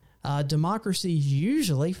idea. Democracies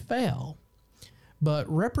usually fail. But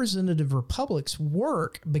representative republics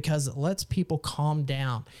work because it lets people calm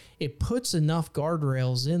down. It puts enough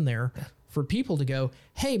guardrails in there for people to go,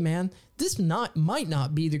 hey, man, this might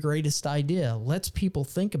not be the greatest idea. Let's people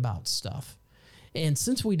think about stuff. And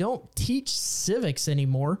since we don't teach civics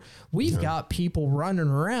anymore, we've got people running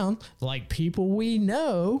around like people we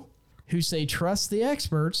know who say trust the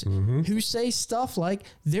experts, who say stuff like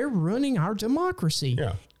they're ruining our democracy.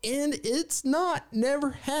 Yeah. And it's not, never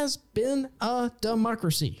has been a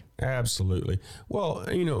democracy. Absolutely. Well,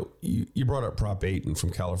 you know, you brought up Prop 8 and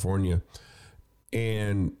from California.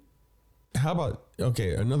 And how about,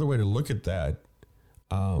 okay, another way to look at that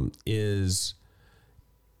is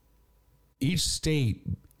each state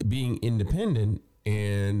being independent,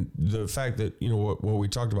 and the fact that, you know, what we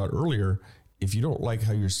talked about earlier, if you don't like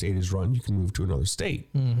how your state is run, you can move to another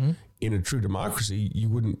state. Mm-hmm. In a true democracy, you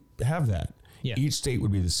wouldn't have that. Yeah. Each state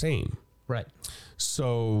would be the same. Right.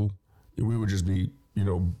 So we would just be, you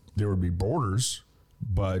know, there would be borders,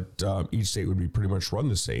 but each state would be pretty much run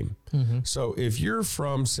the same. Mm-hmm. So if you're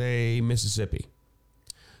from, say, Mississippi,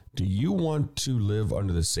 do you want to live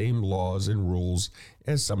under the same laws and rules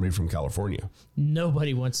as somebody from California?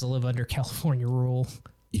 Nobody wants to live under California rule.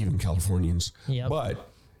 Even Californians. Yep.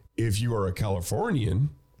 But if you are a Californian,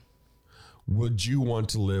 would you want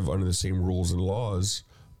to live under the same rules and laws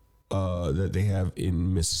that they have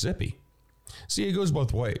in Mississippi? See, it goes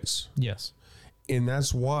both ways. Yes. And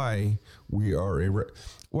that's why we are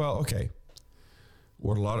okay.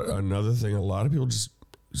 Another thing a lot of people just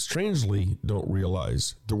strangely don't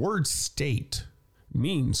realize, the word state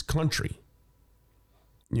means country.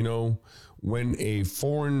 You know, when a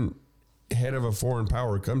foreign head of a foreign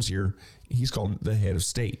power comes here, he's called the head of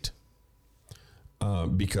state.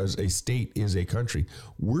 Because a state is a country.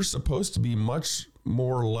 We're supposed to be much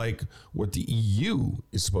more like what the EU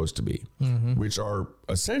is supposed to be, which are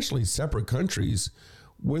essentially separate countries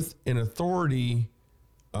with an authority,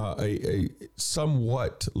 a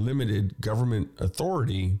somewhat limited government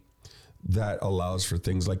authority that allows for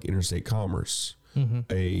things like interstate commerce,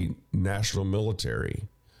 a national military,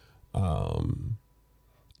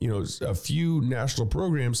 a few national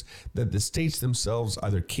programs that the states themselves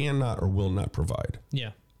either cannot or will not provide.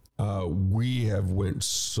 Yeah. We have went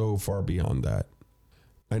so far beyond that.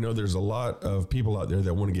 I know there's a lot of people out there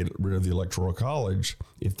that want to get rid of the Electoral College.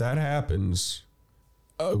 If that happens,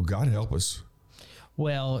 oh, God help us.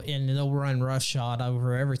 Well, and they'll run roughshod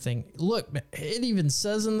over everything. Look, it even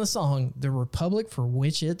says in the song, the republic for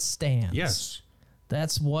which it stands. Yes.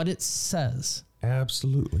 That's what it says.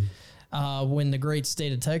 Absolutely. When the great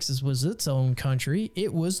state of Texas was its own country,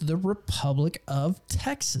 it was the Republic of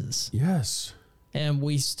Texas. Yes. And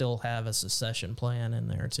we still have a secession plan in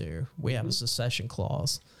there, too. We have a secession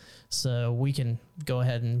clause. So we can go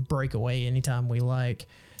ahead and break away anytime we like.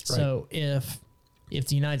 Right. So if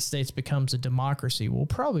the United States becomes a democracy, we'll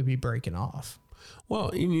probably be breaking off. Well,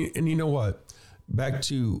 and you know what? Back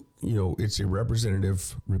to, it's a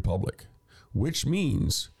representative republic, which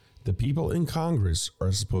means the people in Congress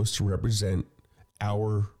are supposed to represent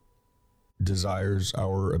our desires,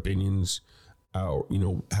 our opinions,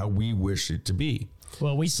 how we wish it to be.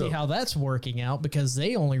 Well, we see how that's working out because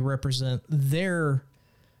they only represent their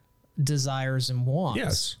desires and wants.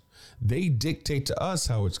 Yes. They dictate to us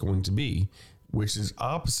how it's going to be, which is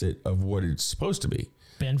opposite of what it's supposed to be.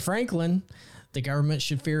 Ben Franklin, the government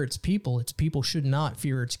should fear its people. Its people should not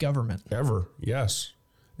fear its government. Ever. Yes,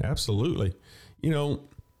 absolutely.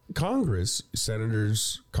 Congress,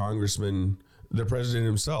 senators, congressmen, the president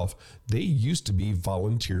himself, they used to be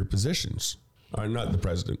volunteer positions. Not the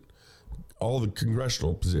president. All the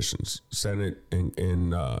congressional positions, Senate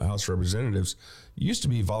and House Representatives, used to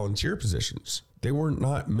be volunteer positions. They were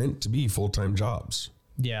not meant to be full-time jobs.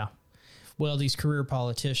 Yeah. Well, these career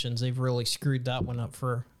politicians, they've really screwed that one up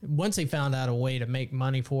for once they found out a way to make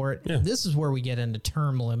money for it. Yeah. This is where we get into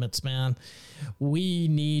term limits, man. We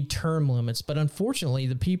need term limits. But unfortunately,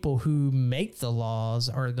 the people who make the laws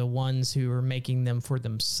are the ones who are making them for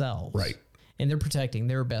themselves. Right. And they're protecting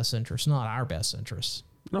their best interests, not our best interests.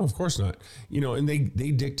 No, of course not. And they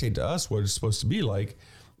dictate to us what it's supposed to be like.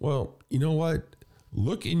 Well, you know what?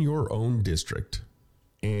 Look in your own district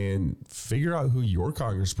and figure out who your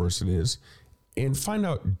congressperson is and find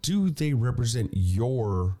out, do they represent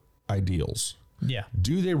your ideals? Yeah.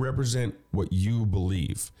 Do they represent what you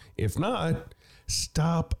believe? If not,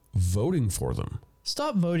 stop voting for them.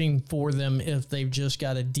 Stop voting for them if they've just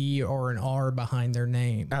got a D or an R behind their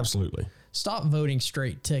name. Absolutely. Stop voting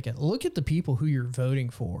straight ticket. Look at the people who you're voting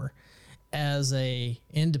for. As a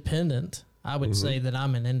independent, I would say that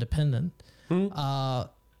I'm an independent.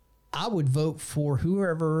 I would vote for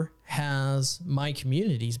whoever has my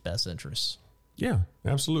community's best interests. Yeah,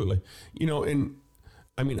 absolutely. And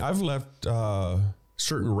I mean, I've left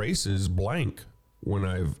certain races blank when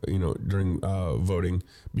I've, during voting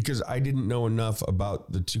because I didn't know enough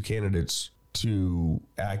about the two candidates to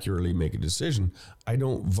accurately make a decision. I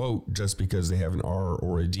don't vote just because they have an R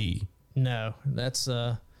or a D. No, that's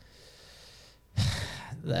the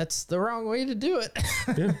wrong way to do it.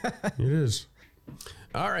 Yeah, it is.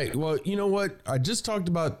 All right. Well, you know what? I just talked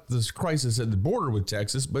about this crisis at the border with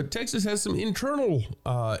Texas, but Texas has some internal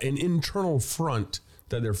front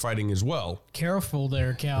that they're fighting as well. Careful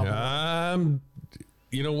there, Cowboy.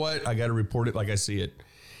 You know what? I got to report it like I see it.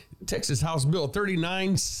 Texas House Bill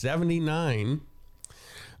 3979.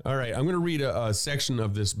 All right, I'm going to read a section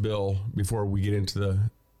of this bill before we get into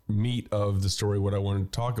the meat of the story, what I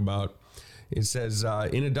want to talk about. It says,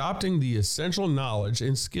 in adopting the essential knowledge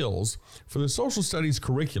and skills for the social studies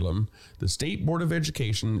curriculum, the State Board of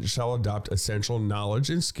Education shall adopt essential knowledge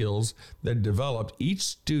and skills that develop each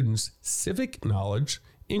student's civic knowledge,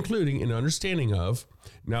 including an understanding of.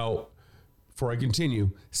 Now, before I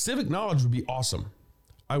continue, civic knowledge would be awesome.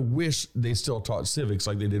 I wish they still taught civics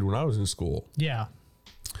like they did when I was in school. Yeah.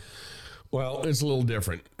 Well, it's a little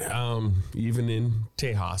different, even in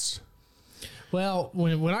Tejas. Well,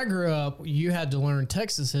 when I grew up, you had to learn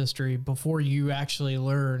Texas history before you actually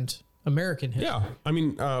learned American history. Yeah. I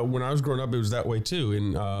mean, when I was growing up, it was that way too.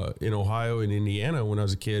 In Ohio and Indiana, when I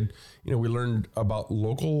was a kid, we learned about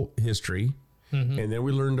local history, and then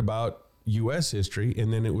we learned about U.S. history,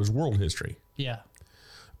 and then it was world history. Yeah.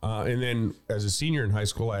 And then as a senior in high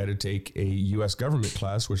school, I had to take a U.S. government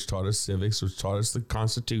class, which taught us civics, which taught us the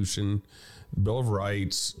Constitution, the Bill of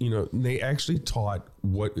Rights. They actually taught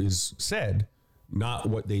what is said, not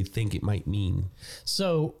what they think it might mean.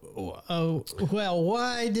 So, well,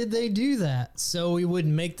 why did they do that? So we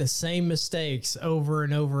wouldn't make the same mistakes over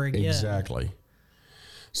and over again. Exactly.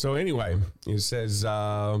 So anyway, it says they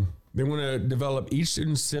want to develop each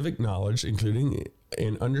student's civic knowledge, including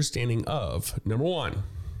an understanding of, number one,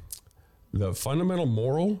 the fundamental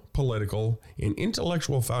moral, political, and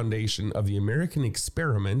intellectual foundation of the American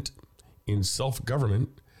experiment in self-government,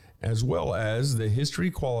 as well as the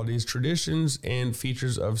history, qualities, traditions, and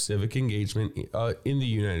features of civic engagement in the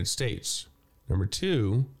United States. Number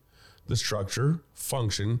 2, the structure,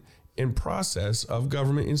 function, and process of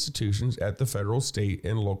government institutions at the federal, state,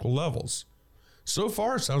 and local levels. So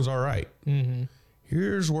far, it sounds all right.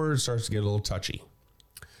 Here's where it starts to get a little touchy.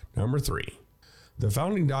 Number 3, the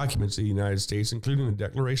founding documents of the United States, including the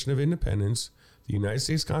Declaration of Independence, the United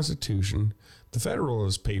States Constitution, the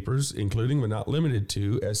Federalist Papers, including but not limited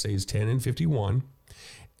to Essays 10 and 51,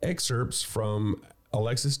 excerpts from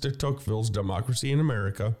Alexis de Tocqueville's Democracy in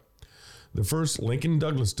America, the first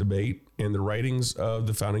Lincoln-Douglas debate, and the writings of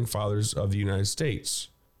the Founding Fathers of the United States.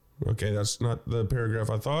 Okay, that's not the paragraph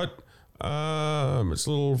I thought. It's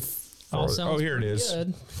a little... here it is.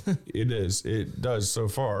 Good. It is. It does so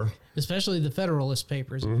far. Especially the Federalist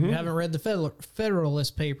Papers. If you haven't read the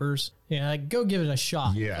Federalist Papers, go give it a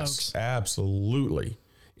shot. Yes, folks. absolutely.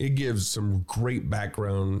 It gives some great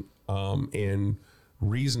background and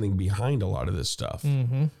reasoning behind a lot of this stuff.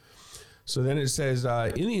 So then it says,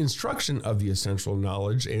 in the instruction of the essential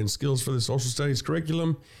knowledge and skills for the social studies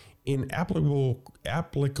curriculum in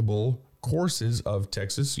applicable courses of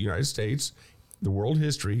Texas, United States, the world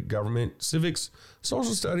history, government, civics,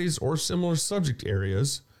 social studies, or similar subject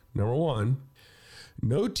areas. Number 1,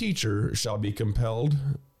 no teacher shall be compelled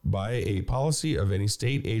by a policy of any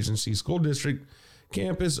state, agency, school district,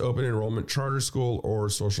 campus, open enrollment, charter school, or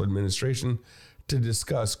social administration to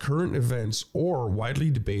discuss current events or widely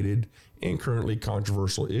debated and currently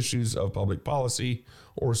controversial issues of public policy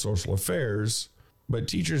or social affairs, but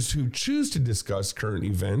teachers who choose to discuss current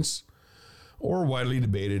events or widely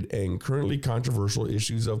debated and currently controversial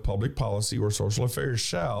issues of public policy or social affairs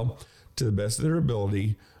shall, to the best of their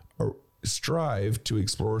ability, strive to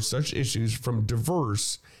explore such issues from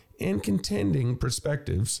diverse and contending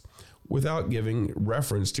perspectives without giving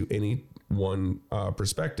reference to any one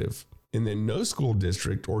perspective. And then no school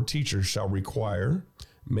district or teacher shall require,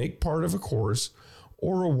 make part of a course,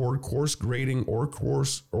 or award course grading or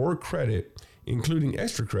course or credit, including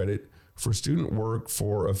extra credit, for student work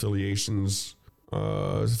for affiliations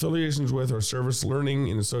with or service learning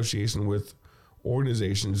in association with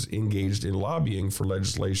organizations engaged in lobbying for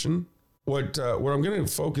legislation. What I'm going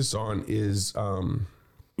to focus on is,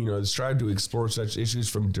 strive to explore such issues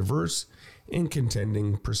from diverse and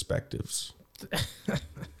contending perspectives.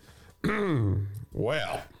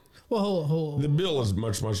 Well, hold. The bill is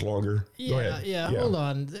much, much longer. Go ahead. Yeah, hold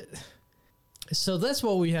on. So that's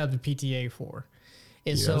what we have the PTA for.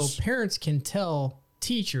 Is so parents can tell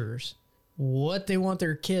teachers what they want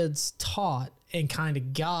their kids taught and kind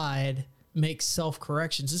of guide, make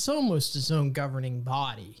self-corrections. It's almost its own governing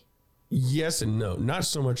body. Yes and no. Not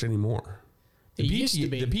so much anymore. It used to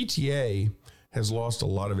be. The PTA has lost a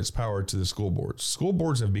lot of its power to the school boards. School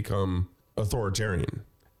boards have become authoritarian.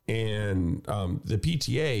 And the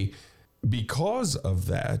PTA, because of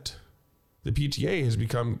that, the PTA has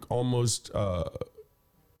become almost a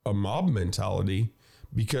mob mentality,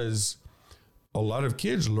 because a lot of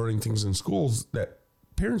kids are learning things in schools that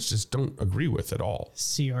parents just don't agree with at all.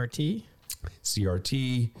 CRT,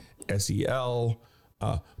 SEL,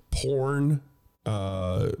 porn,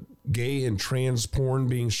 gay and trans porn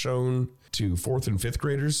being shown to 4th and 5th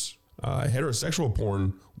graders. Heterosexual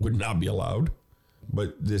porn would not be allowed,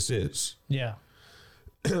 but this is. Yeah.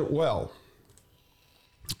 Well,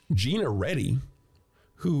 Gina Reddy,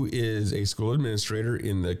 who is a school administrator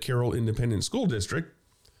in the Carroll Independent School District,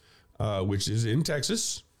 which is in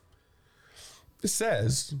Texas,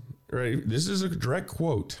 says, right, this is a direct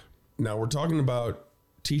quote. Now we're talking about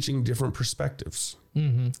teaching different perspectives.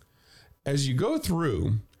 As you go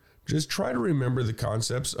through, just try to remember the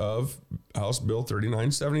concepts of House Bill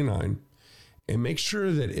 3979 and make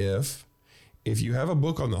sure that if you have a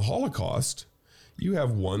book on the Holocaust, you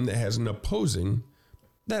have one that has an opposing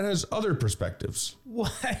that has other perspectives.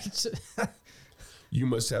 What? You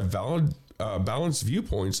must have valid, balanced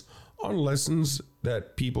viewpoints on lessons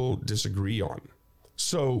that people disagree on.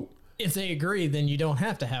 So if they agree, then you don't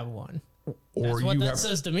have to have one. That's what that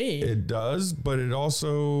says to me. It does, but it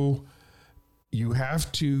also, you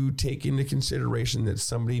have to take into consideration that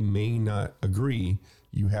somebody may not agree.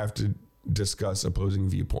 You have to discuss opposing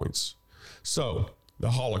viewpoints. So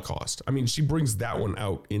the Holocaust, I mean, she brings that one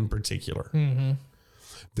out in particular.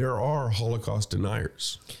 There are Holocaust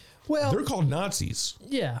deniers. Well, they're called Nazis.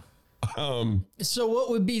 Yeah. So what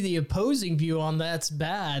would be the opposing view on that's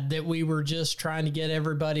bad, that we were just trying to get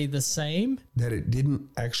everybody the same? That it didn't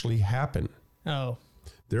actually happen. Oh.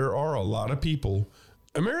 There are a lot of people.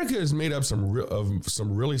 America is made up of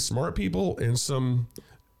some really smart people and some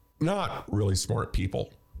not really smart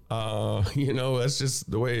people. That's just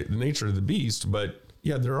the nature of the beast. But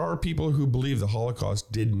Yeah, there are people who believe the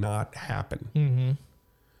Holocaust did not happen. Mm-hmm.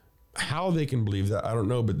 How they can believe that, I don't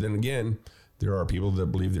know. But then again, there are people that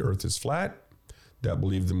believe the earth is flat, that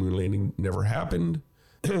believe the moon landing never happened.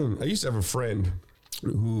 I used to have a friend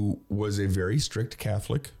who was a very strict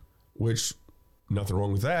Catholic, which nothing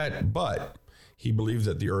wrong with that, but he believed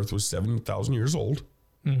that the earth was 7,000 years old,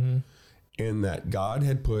 mm-hmm. and that God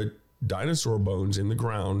had put dinosaur bones in the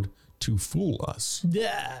ground to fool us.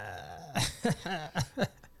 Yeah.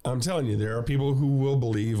 I'm telling you, there are people who will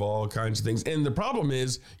believe all kinds of things. And the problem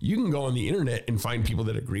is you can go on the internet and find people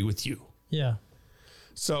that agree with you. Yeah.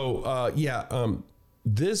 So,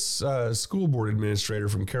 this school board administrator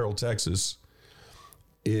from Carroll, Texas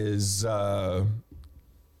is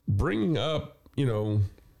bringing up,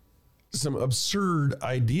 some absurd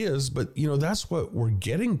ideas, but, that's what we're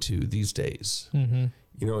getting to these days. Mm-hmm.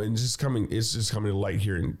 And it's just coming to light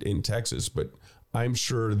here in Texas, but I'm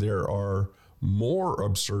sure there are more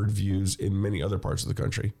absurd views in many other parts of the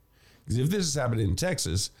country. Because if this is happening in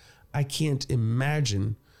Texas, I can't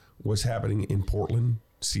imagine what's happening in Portland,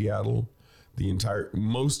 Seattle,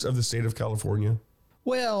 most of the state of California.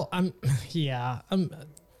 Well, I'm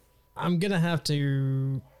going to have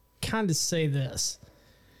to kind of say this.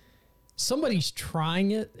 Somebody's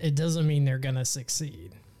trying it. It doesn't mean they're going to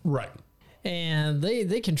succeed. Right. And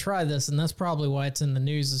they can try this, and that's probably why it's in the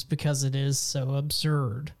news, is because it is so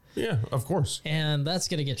absurd. Yeah, of course. And that's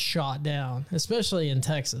going to get shot down, especially in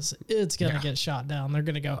Texas. It's going to get shot down. They're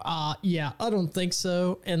going to go, I don't think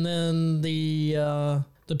so. And then the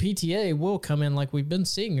PTA will come in, like we've been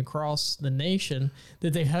seeing across the nation,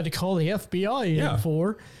 that they had to call the FBI in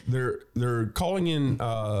for. They're calling in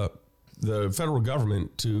the federal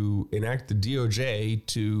government to enact the DOJ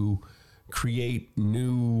to create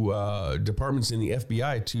new departments in the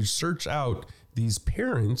FBI to search out these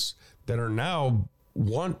parents that are now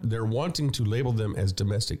wanting to label them as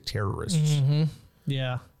domestic terrorists. Mm-hmm.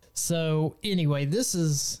 Yeah. So anyway, this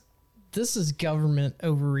is government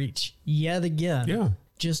overreach yet again. Yeah.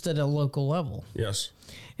 Just at a local level. Yes.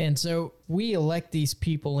 And so we elect these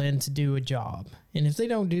people in to do a job. And if they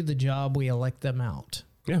don't do the job, we elect them out.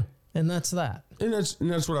 Yeah. And that's that. And that's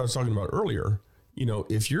what I was talking about earlier.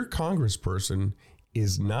 If your congressperson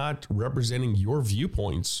is not representing your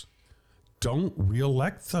viewpoints, don't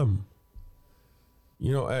reelect them.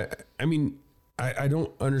 I mean, I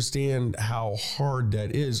don't understand how hard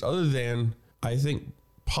that is, other than I think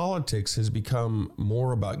politics has become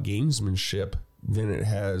more about gamesmanship than it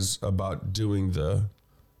has about doing the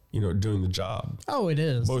job. Oh, it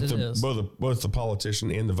is. Both the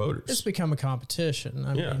politician and the voters. It's become a competition.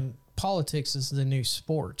 I mean, politics is the new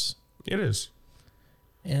sports. It is.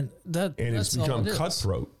 And it's become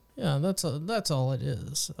cutthroat. Yeah, that's all it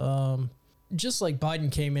is. Just like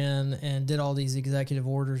Biden came in and did all these executive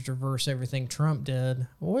orders to reverse everything Trump did,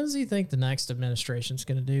 what does he think the next administration's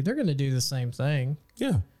going to do? They're going to do the same thing.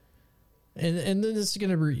 Yeah. And then it's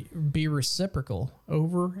going to be reciprocal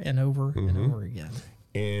over and over and over again.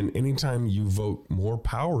 And anytime you vote more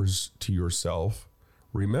powers to yourself,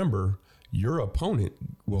 remember, your opponent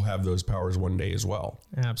will have those powers one day as well.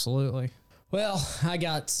 Absolutely. Well, I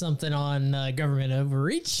got something on government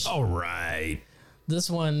overreach. All right. This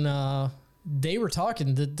one, they were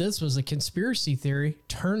talking that this was a conspiracy theory.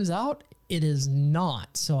 Turns out it is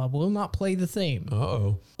not. So I will not play the theme.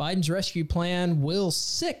 Uh-oh. Biden's rescue plan will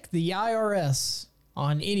sick the IRS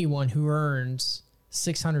on anyone who earns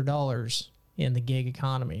 $600 in the gig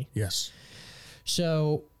economy. Yes.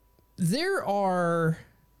 So there are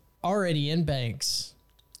already in banks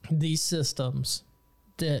these systems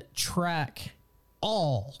that track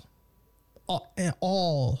all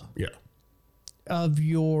of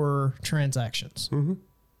your transactions. Mm-hmm.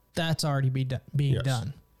 That's already being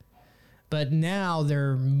done. But now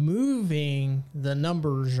they're moving the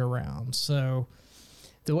numbers around. So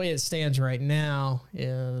the way it stands right now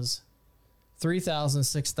is $3,000,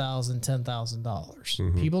 $6,000, $10,000.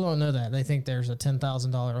 Mm-hmm. People don't know that. They think there's a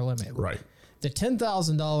 $10,000 limit. Right. The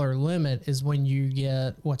 $10,000 limit is when you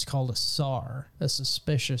get what's called a SAR, a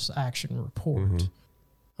suspicious action report. Mm-hmm.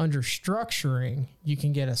 Under structuring, you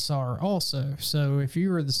can get a SAR also. So if you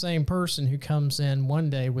were the same person who comes in one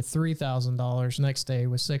day with $3,000, next day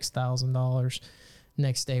with $6,000,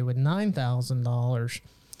 next day with $9,000,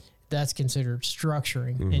 that's considered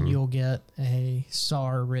structuring, and you'll get a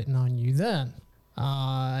SAR written on you then.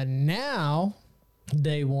 Now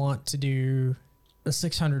they want to do a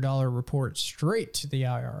 $600 report straight to the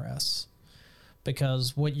IRS,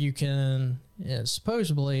 because what you can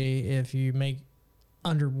supposedly, if you make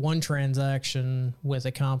under one transaction with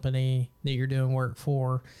a company that you're doing work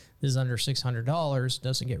for is under $600,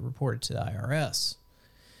 doesn't get reported to the IRS.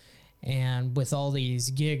 And with all these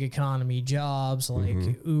gig economy jobs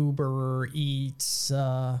like Uber Eats,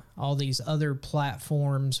 all these other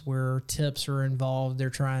platforms where tips are involved, they're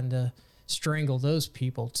trying to strangle those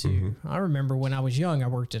people too. I remember when I was young, I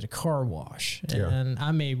worked at a car wash, and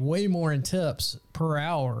I made way more in tips per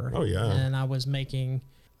hour than I was making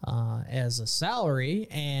as a salary,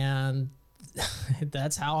 and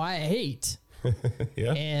that's how I ate.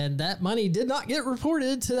 And that money did not get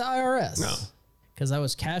reported to the IRS. No. Because that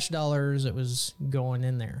was cash dollars that was going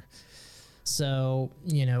in there. So,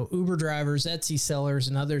 you know, Uber drivers, Etsy sellers,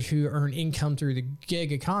 and others who earn income through the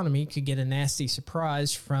gig economy could get a nasty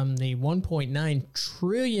surprise from the $1.9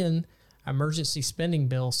 trillion emergency spending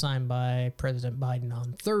bill signed by President Biden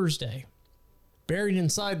on Thursday. Buried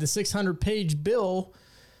inside the 600-page bill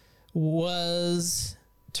was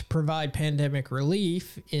to provide pandemic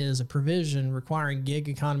relief is a provision requiring gig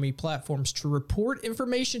economy platforms to report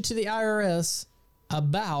information to the IRS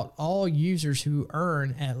about all users who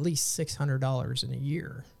earn at least $600 in a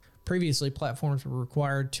year. Previously, platforms were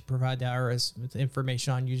required to provide the IRS with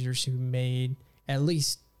information on users who made at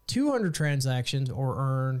least 200 transactions or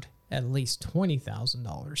earned at least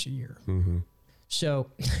 $20,000 a year. So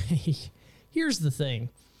here's the thing.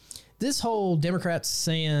 This whole Democrats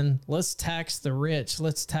saying, let's tax the rich,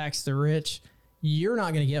 you're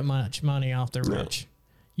not going to get much money off the rich.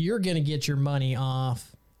 You're going to get your money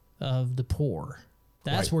off of the poor.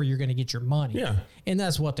 That's where you're going to get your money. Yeah. And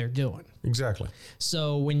that's what they're doing. Exactly.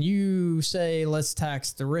 So when you say, let's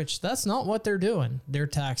tax the rich, that's not what they're doing. They're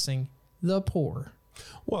taxing the poor.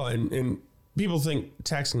 Well, and people think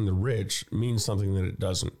taxing the rich means something that it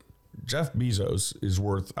doesn't. Jeff Bezos is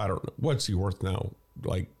worth, I don't know, what's he worth now?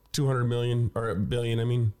 Like 200 million or a billion, I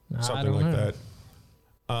mean, something like that.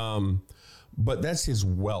 But that's his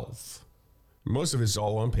wealth. Most of it's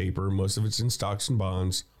all on paper. Most of it's in stocks and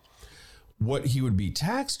bonds. What he would be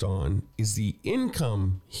taxed on is the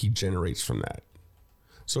income he generates from that.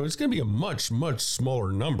 So it's going to be a much, much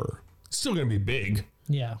smaller number. It's still going to be big.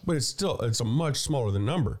 Yeah. But it's a much smaller than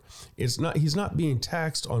number. He's not being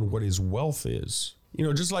taxed on what his wealth is. You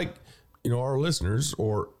know, just like, you know, our listeners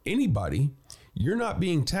or anybody, you're not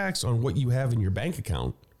being taxed on what you have in your bank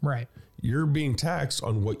account. Right. You're being taxed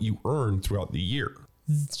on what you earn throughout the year.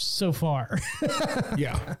 So far.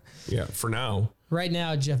 Yeah. Yeah. For now. Right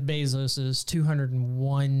now, Jeff Bezos is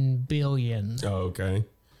 $201 billion. Oh, okay.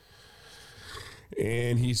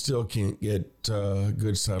 And he still can't get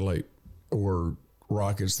good satellite or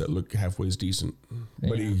rockets that look halfway as decent. Yeah.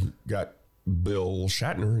 But he got Bill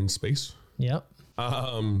Shatner in space. Yep.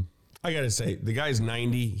 I got to say, the guy's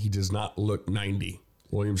 90. He does not look 90.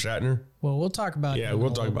 William Shatner. Well, we'll talk about him. Yeah,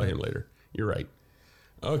 we'll talk about him later. You're right.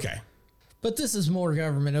 Okay. But this is more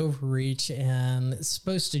government overreach, and it's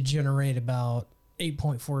supposed to generate about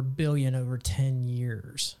 $8.4 billion over 10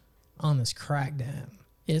 years on this crackdown.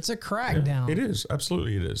 It's a crackdown. Yeah, it is.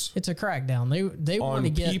 Absolutely, it is. It's a crackdown. They want to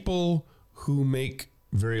get people who make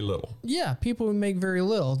very little. Yeah, people who make very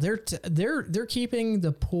little. They're keeping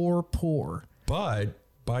the poor. But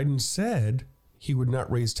Biden said he would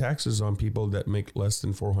not raise taxes on people that make less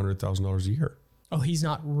than $400,000 a year. Oh, he's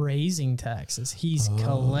not raising taxes. He's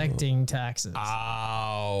collecting taxes.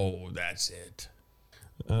 Oh, that's it.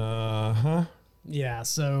 Uh-huh. Yeah,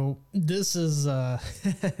 so this is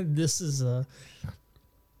just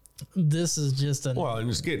a well, and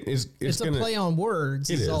it's a play on words.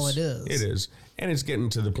 Is all it is. It is, and it's getting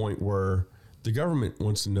to the point where the government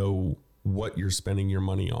wants to know what you're spending your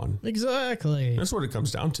money on. Exactly. That's what it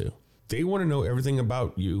comes down to. They want to know everything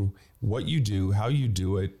about you, what you do, how you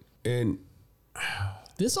do it, and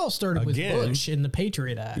this all started with Bush in the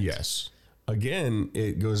Patriot Act. Yes. Again,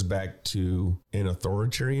 it goes back to an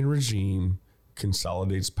authoritarian regime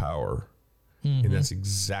consolidates power. Mm-hmm. And that's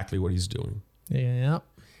exactly what he's doing. Yeah.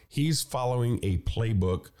 He's following a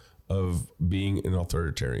playbook of being an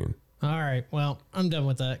authoritarian. All right. Well, I'm done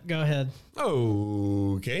with that. Go ahead.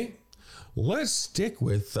 Okay. Let's stick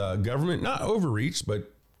with government, not overreach,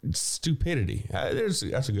 but stupidity. That's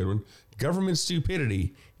a good one. Government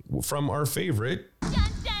stupidity from our favorite. Dun, dun,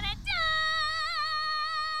 dun,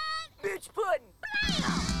 dun. Bitch pudding.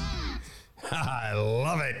 I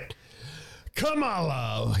love it.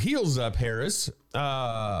 Kamala, heels up Harris,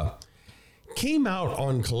 came out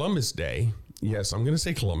on Columbus Day. Yes, I'm going to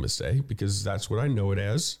say Columbus Day because that's what I know it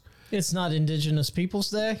as. It's not Indigenous Peoples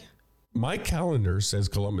Day? My calendar says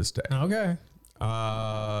Columbus Day. Okay.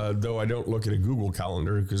 Though I don't look at a Google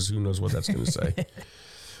calendar because who knows what that's going to say.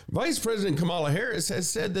 Vice President Kamala Harris has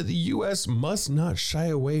said that the U.S. must not shy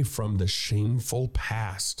away from the shameful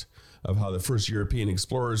past of how the first European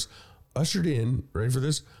explorers ushered in, ready for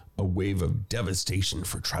this, a wave of devastation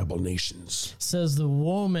for tribal nations. Says the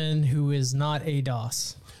woman who is not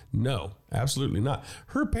ADOS. No, absolutely not.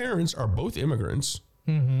 Her parents are both immigrants.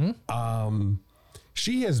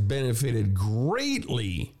 She has benefited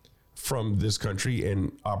greatly from this country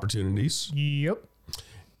and opportunities. Yep.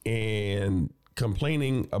 And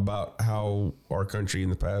complaining about how our country in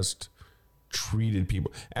the past treated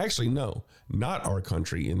people. Actually, no, not our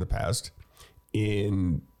country in the past.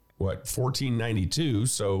 In 1492,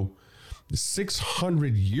 so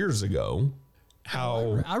 600 years ago.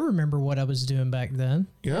 How I remember what I was doing back then.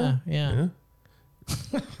 Yeah. Yeah.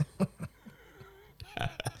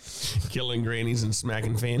 Killing grannies and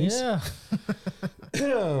smacking fannies. Yeah.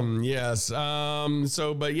 Yes.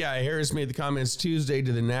 But Harris made the comments Tuesday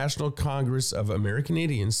to the National Congress of American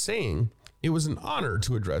Indians, saying it was an honor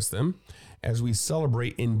to address them as we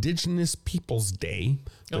celebrate Indigenous Peoples Day.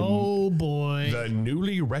 Oh boy. The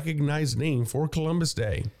newly recognized name for Columbus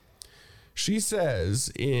Day. She says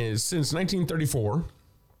since 1934,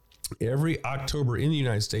 every October in the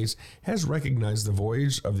United States has recognized the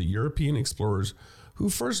voyage of the European explorers who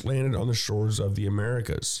first landed on the shores of the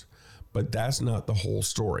Americas. But that's not the whole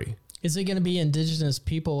story. Is it going to be Indigenous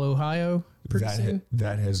People Ohio?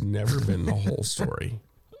 That has never been the whole story.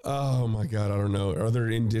 Oh my God, I don't know. Are there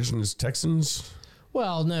Indigenous Texans?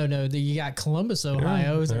 Well, no. You got Columbus,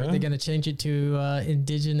 Ohio. Are they going to change it to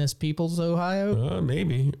Indigenous Peoples Ohio?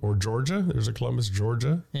 Maybe. Or Georgia. There's a Columbus,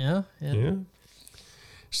 Georgia. Yeah.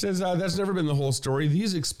 She says that's never been the whole story.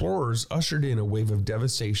 These explorers ushered in a wave of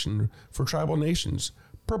devastation for tribal nations,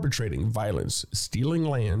 perpetrating violence, stealing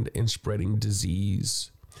land, and spreading disease.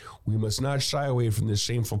 We must not shy away from this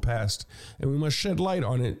shameful past, and we must shed light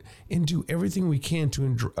on it and do everything we can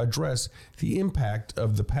to address the impact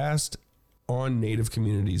of the past on Native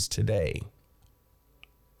communities today.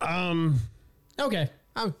 Okay.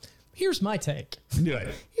 Here's my take. Yeah.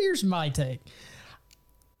 Here's my take.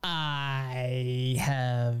 I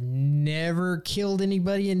have never killed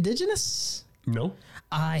anybody indigenous. No.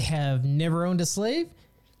 I have never owned a slave.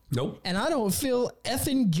 Nope. And I don't feel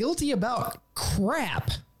effing guilty about crap.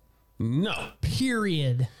 No.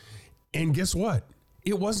 Period. And guess what?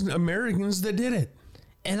 It wasn't Americans that did it.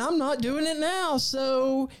 And I'm not doing it now.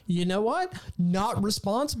 So, you know what? Not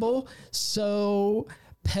responsible. So,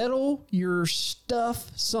 peddle your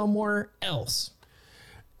stuff somewhere else.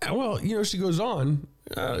 Well, she goes on.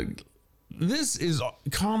 This is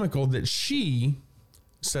comical that she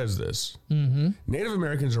says this. Native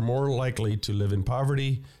Americans are more likely to live in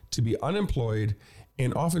poverty, to be unemployed,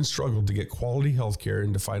 and often struggle to get quality health care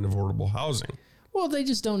and to find affordable housing. Well, they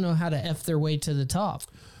just don't know how to F their way to the top.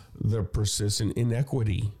 The persistent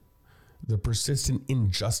inequity, the persistent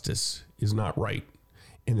injustice is not right,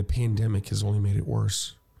 and the pandemic has only made it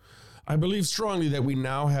worse. I believe strongly that we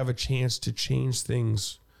now have a chance to change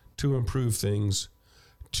things, to improve things,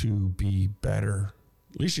 to be better.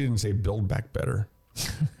 At least she didn't say build back better.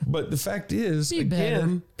 But the fact is, Be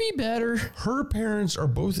better. Her parents are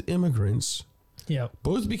both immigrants. Yep.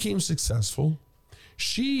 Both became successful.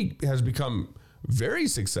 She has become very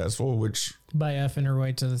successful, which by effing her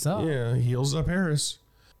way to the top. Yeah, heals up Harris.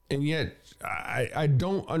 And yet, I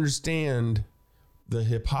don't understand the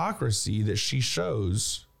hypocrisy that she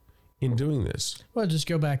shows in doing this. Well, just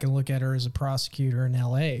go back and look at her as a prosecutor in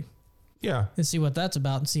L.A. Yeah. And see what that's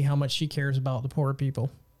about and see how much she cares about the poor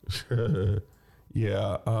people.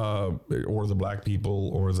 Yeah. Or the black people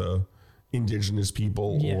or the indigenous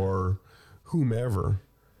people or whomever.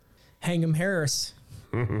 Hang'em Harris.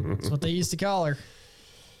 That's what they used to call her.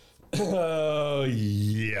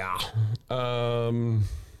 Yeah.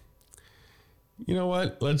 You know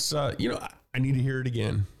what? Let's, I need to hear it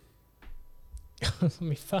again. Let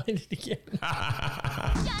me find it again.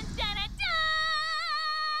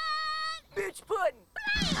 Bitch pudding.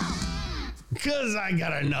 Because I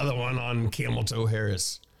got another one on Camel Toe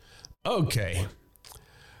Harris. Okay.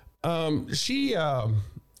 She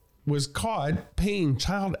was caught paying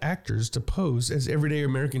child actors to pose as everyday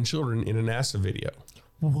American children in a NASA video.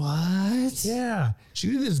 What? Yeah.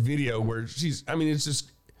 She did this video where it's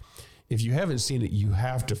just, if you haven't seen it, you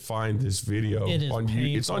have to find this video. It is painful.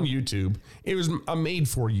 It's on YouTube. It was a made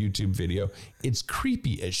for YouTube video. It's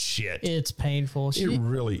creepy as shit. It's painful. It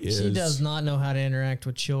really is. She does not know how to interact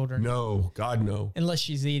with children. No, God, no. Unless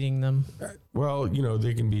she's eating them. Well,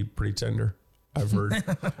 they can be pretty tender. I've heard.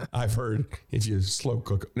 I've heard if you slow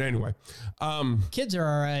cook. Anyway, kids are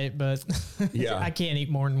all right, but yeah, I can't eat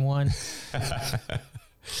more than one.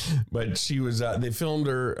 But she was. They filmed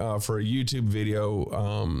her for a YouTube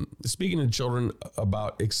video, speaking to children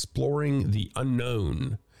about exploring the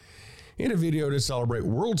unknown. In a video to celebrate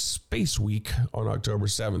World Space Week on October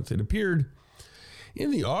 7th, it appeared In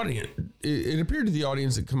the audience, it appeared to the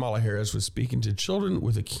audience that Kamala Harris was speaking to children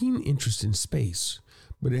with a keen interest in space,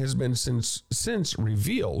 but it has been since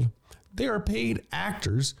revealed they are paid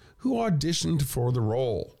actors who auditioned for the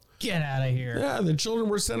role. Get out of here. Yeah, the children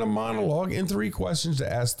were sent a monologue and 3 questions to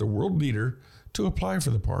ask the world leader to apply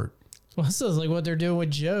for the part. Well, this sounds like what they're doing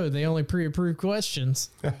with Joe. They only pre-approved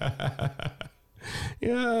questions.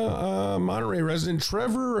 Monterey resident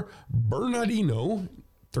Trevor Bernardino,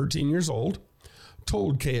 13 years old,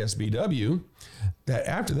 told KSBW that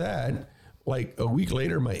after that, like a week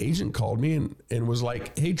later, my agent called me and was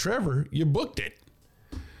like, "Hey, Trevor, you booked it."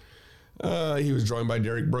 He was joined by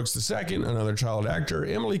Derek Brooks II, another child actor,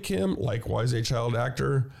 Emily Kim, likewise a child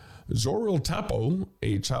actor, Zoril Tapo,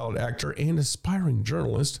 a child actor and aspiring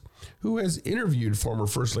journalist who has interviewed former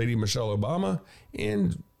First Lady Michelle Obama,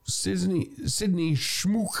 and Sydney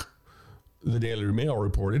Schmook, the Daily Mail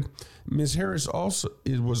reported. Ms. Harris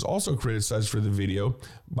was also criticized for the video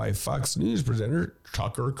by Fox News presenter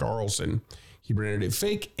Tucker Carlson. He branded it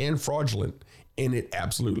fake and fraudulent, and it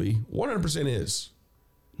absolutely 100% is.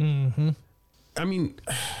 Mm-hmm. I mean,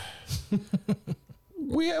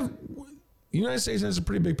 the United States has a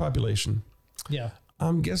pretty big population. Yeah.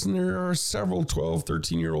 I'm guessing there are several 12,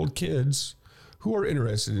 13-year-old kids who are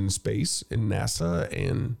interested in space and NASA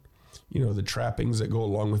and, the trappings that go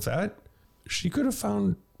along with that. She could have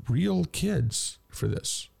found real kids for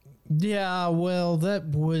this. Yeah, well, that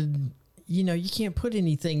would, you can't put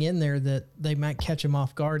anything in there that they might catch them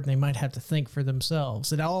off guard and they might have to think for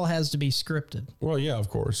themselves. It all has to be scripted. Well, yeah, of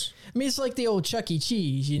course. I mean, it's like the old Chuck E.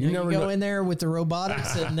 Cheese. You go in there with the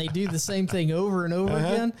robotics and they do the same thing over and over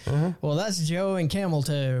again. Well, that's Joe and Camel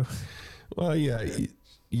Toe. Well, yeah,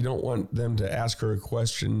 you don't want them to ask her a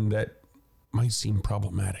question that might seem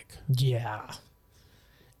problematic. Yeah.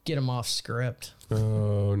 Get them off script.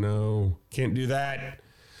 Oh, no. Can't do that.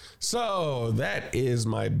 So that is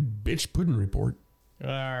my bitch pudding report. All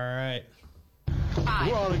right.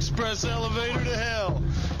 We're on express elevator to hell.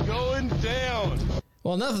 Going down.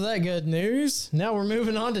 Well, enough of that good news. Now we're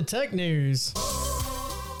moving on to tech news.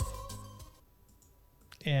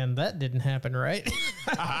 And that didn't happen, right?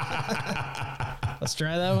 Let's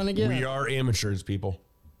try that one again. We are amateurs, people.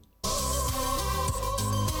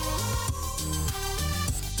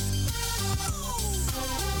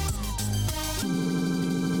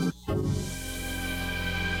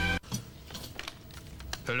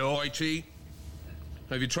 Hello, IT?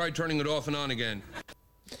 Have you tried turning it off and on again?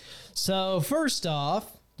 So first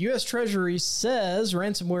off, U.S. Treasury says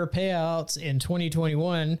ransomware payouts in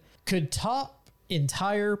 2021 could top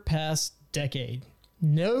entire past decade.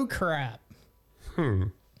 No crap.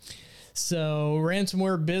 So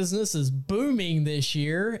ransomware business is booming this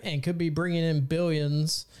year and could be bringing in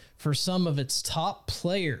billions for some of its top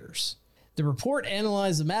players. The report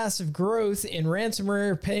analyzed the massive growth in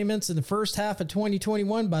ransomware payments in the first half of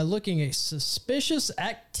 2021 by looking at suspicious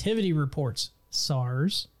activity reports,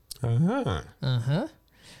 SARS,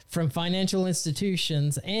 from financial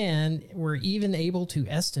institutions, and were even able to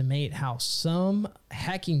estimate how some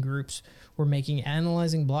hacking groups were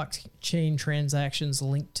analyzing blockchain transactions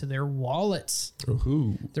linked to their wallets.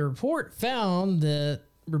 Ooh. The report found that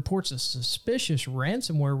reports of suspicious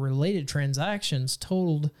ransomware-related transactions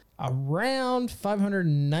totaled around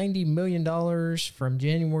 $590 million from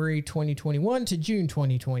January 2021 to June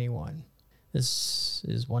 2021. This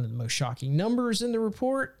is one of the most shocking numbers in the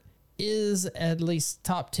report. Is at least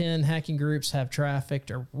top 10 hacking groups have trafficked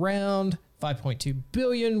around 5.2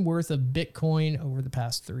 billion worth of Bitcoin over the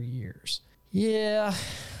past 3 years. Yeah.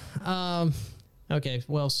 Okay.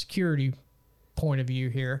 Well, security point of view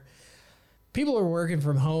here. People are working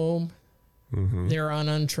from home. They're on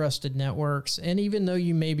untrusted networks. And even though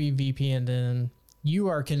you may be VPN'd in, you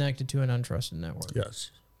are connected to an untrusted network.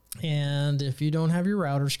 Yes. And if you don't have your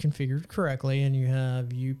routers configured correctly and you have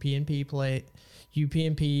UPnP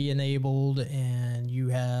enabled and you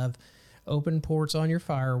have open ports on your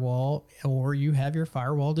firewall, or you have your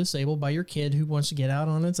firewall disabled by your kid who wants to get out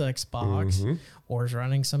on its Xbox or is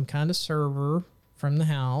running some kind of server from the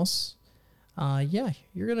house,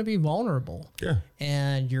 you're going to be vulnerable. Yeah.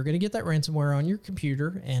 And you're going to get that ransomware on your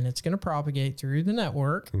computer and it's going to propagate through the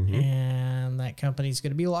network and that company's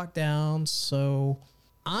going to be locked down. So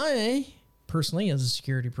I personally, as a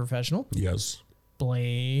security professional,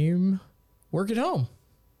 blame work at home.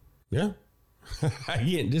 Yeah. I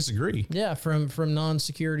can't disagree. Yeah, from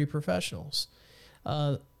non-security professionals.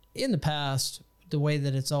 In the past, the way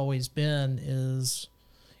that it's always been is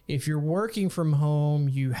if you're working from home,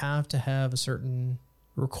 you have to have a certain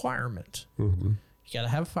requirement. You got to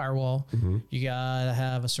have a firewall. You got to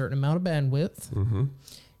have a certain amount of bandwidth.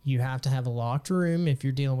 You have to have a locked room if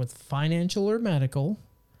you're dealing with financial or medical.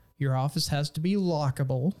 Your office has to be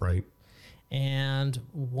lockable. Right. And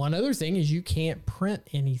one other thing is you can't print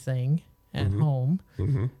anything at home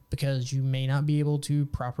because you may not be able to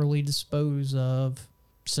properly dispose of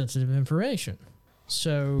sensitive information.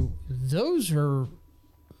 So those are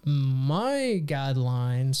my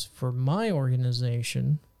guidelines for my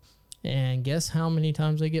organization. And guess how many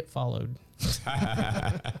times they get followed?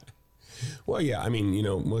 Well, yeah, I mean, you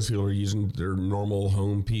know, most people are using their normal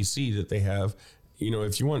home PC that they have. You know,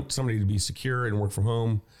 if you want somebody to be secure and work from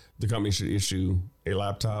home, the company should issue a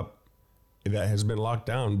laptop that has been locked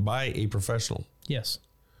down by a professional. Yes.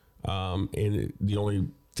 And the only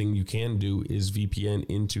thing you can do is VPN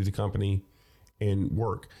into the company and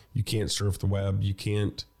work. You can't surf the web. You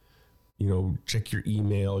can't, you know, check your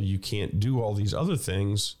email. You can't do all these other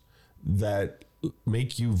things that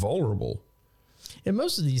make you vulnerable. And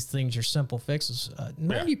most of these things are simple fixes.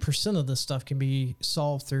 90% of this stuff can be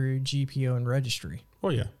solved through GPO and registry. Oh,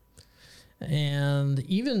 yeah. And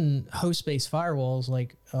even host-based firewalls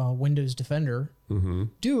like Windows Defender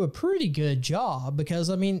do a pretty good job because,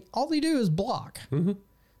 I mean, all they do is block.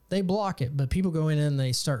 They block it, but people go in and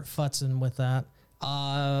they start futzing with that.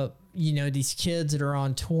 You know, these kids that are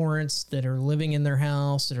on torrents that are living in their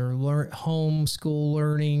house, that are homeschool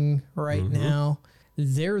learning right now,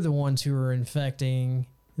 they're the ones who are infecting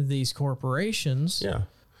these corporations. Yeah.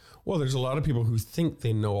 Well, there's a lot of people who think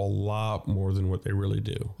they know a lot more than what they really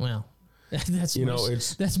do. Well, that's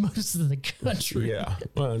that's most of the country. Yeah.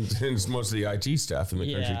 Well, and it's most of the IT staff in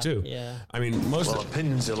the country too. Yeah. I mean,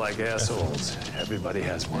 opinions are like assholes. Everybody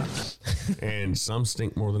has one. And some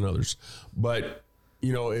stink more than others. But,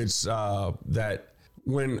 you know, it's that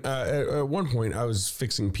when at one point I was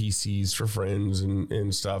fixing PCs for friends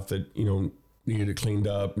and stuff that, you know, needed it cleaned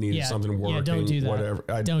up, needed something working, don't do that. Whatever.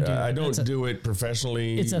 I don't do it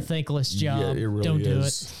professionally. It's a thankless job. Yeah, it really don't do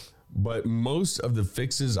is. it. But most of the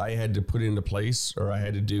fixes I had to put into place or I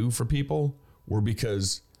had to do for people were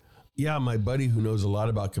because, my buddy who knows a lot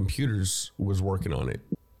about computers was working on it,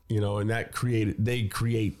 you know, and they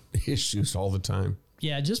create issues all the time.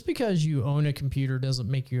 Yeah, just because you own a computer doesn't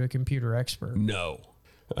make you a computer expert. No.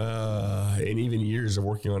 And even years of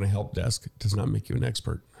working on a help desk does not make you an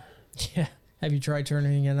expert. Yeah. Have you tried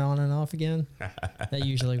turning it on and off again? That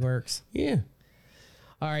usually works. Yeah.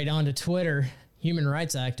 All right, on to Twitter. Human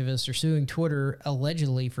rights activists are suing Twitter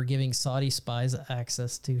allegedly for giving Saudi spies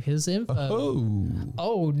access to his info.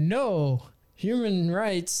 Oh no. Human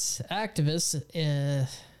rights activists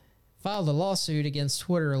filed a lawsuit against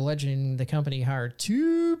Twitter alleging the company hired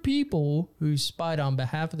 2 people who spied on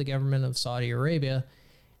behalf of the government of Saudi Arabia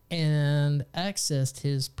and accessed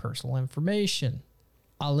his personal information.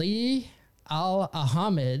 Ali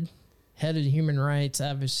Al-Ahmed, head of the human rights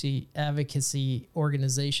advocacy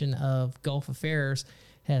organization of Gulf Affairs,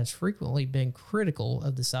 has frequently been critical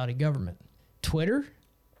of the Saudi government. Twitter,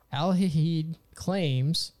 Al-Ahmed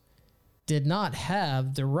claims, did not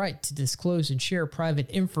have the right to disclose and share private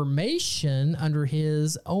information under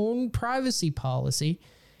his own privacy policy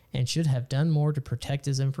and should have done more to protect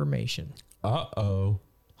his information.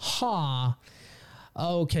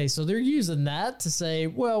 Okay, so they're using that to say,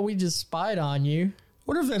 well, we just spied on you.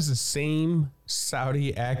 What if that's the same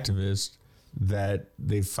Saudi activist that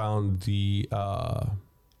they found the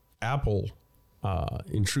Apple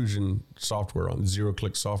intrusion software on,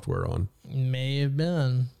 zero-click software on? May have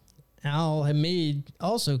been. Al-Hamid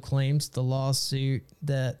also claims the lawsuit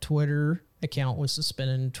that Twitter account was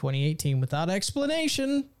suspended in 2018 without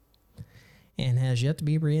explanation and has yet to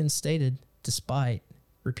be reinstated despite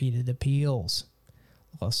repeated appeals.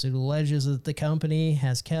 The lawsuit alleges that the company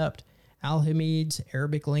has kept Al-Hamid's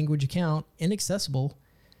Arabic language account inaccessible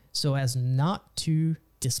so as not to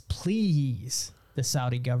displease the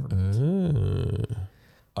Saudi government.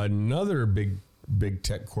 Another big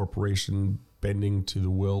tech corporation bending to the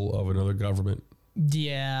will of another government.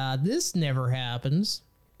 Yeah, this never happens.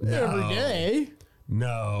 Every day.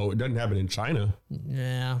 No, it doesn't happen in China.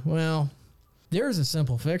 Yeah, well, there's a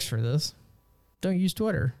simple fix for this. Don't use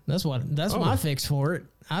Twitter. That's my fix for it.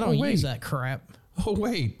 I don't use that crap. Oh,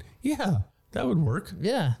 wait. Yeah, that would work.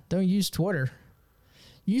 Yeah, don't use Twitter.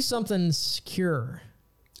 Use something secure.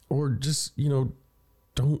 Or just,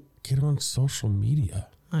 don't get on social media.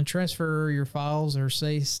 Transfer your files or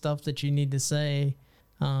say stuff that you need to say.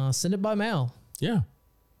 Send it by mail. Yeah.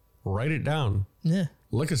 Write it down. Yeah.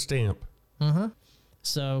 Lick a stamp.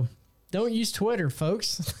 So don't use Twitter,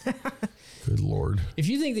 folks. Good Lord. If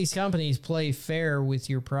you think these companies play fair with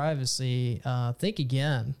your privacy, think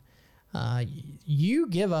again. You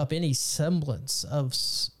give up any semblance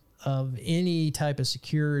of any type of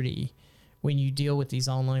security when you deal with these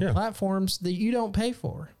online platforms that you don't pay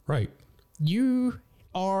for. Right. You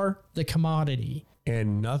are the commodity.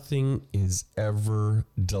 And nothing is ever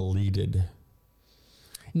deleted.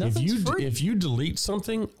 Nothing's free. If you delete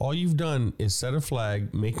something, all you've done is set a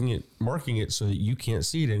flag, marking it so that you can't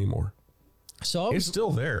see it anymore. So it's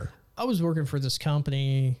still there. I was working for this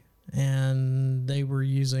company, and they were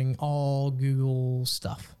using all Google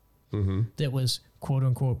stuff that was quote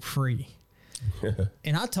unquote free.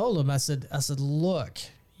 And I told them, I said, look,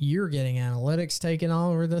 you're getting analytics taken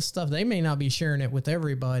all over this stuff. They may not be sharing it with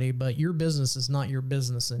everybody, but your business is not your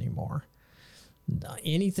business anymore.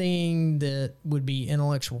 Anything that would be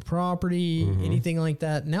intellectual property, anything like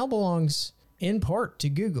that, now belongs in part to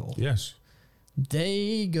Google. Yes.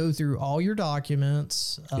 They go through all your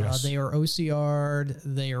documents. They are OCR'd.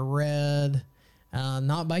 They are read,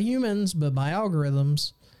 not by humans, but by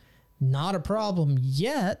algorithms. Not a problem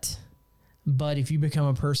yet. But if you become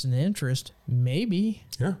a person of interest, maybe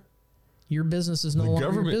your business is no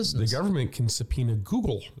longer your business. The government can subpoena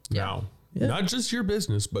Google now. Yeah. Not just your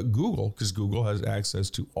business, but Google, because Google has access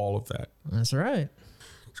to all of that. That's right.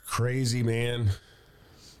 It's crazy, man.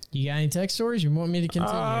 You got any tech stories you want me to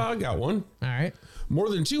continue? I got one. All right. More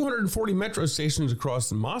than 240 metro stations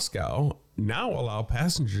across Moscow now allow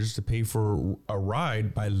passengers to pay for a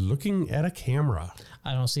ride by looking at a camera.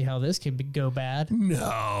 I don't see how this could go bad.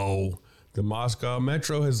 No. The Moscow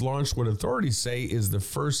Metro has launched what authorities say is the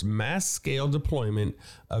first mass-scale deployment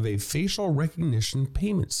of a facial recognition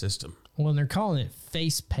payment system. Well, they're calling it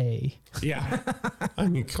Face Pay. Yeah. I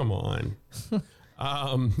mean, come on.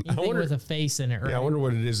 I wonder, with a face in it, right? Yeah, I wonder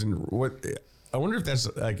what it is and I wonder if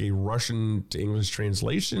that's like a Russian to English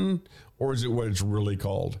translation, or is it what it's really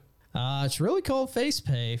called? It's really called Face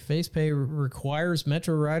Pay. Face Pay requires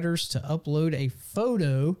Metro riders to upload a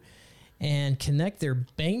photo and connect their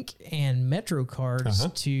bank and Metro cards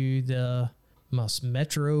to the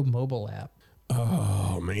Metro mobile app.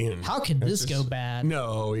 Oh, man. How could this go bad?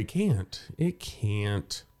 No, it can't. It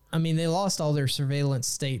can't. I mean, they lost all their surveillance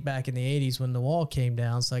state back in the 80s when the wall came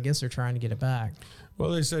down, so I guess they're trying to get it back.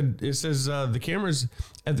 Well, it says the cameras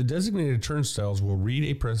at the designated turnstiles will read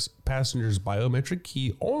a passenger's biometric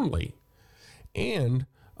key only, and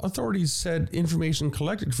authorities said information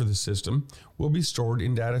collected for the system will be stored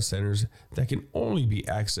in data centers that can only be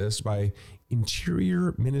accessed by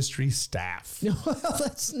Interior Ministry staff. Well,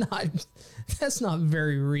 that's not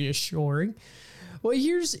very reassuring. Well,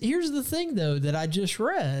 here's the thing, though, that I just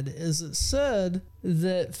read, is it said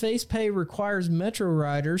that FacePay requires Metro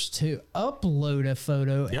riders to upload a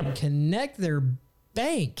photo and connect their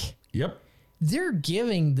bank. Yep. They're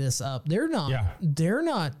giving this up. They're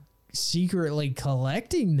not secretly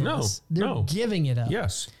collecting this. They're giving it up.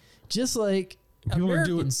 Yes. Just like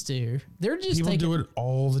Americans do. They're just people do it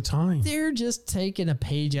all the time. They're just taking a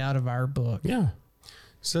page out of our book. Yeah.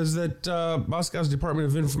 Says that Moscow's Department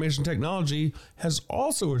of Information Technology has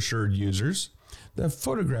also assured users that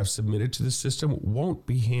photographs submitted to the system won't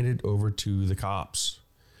be handed over to the cops.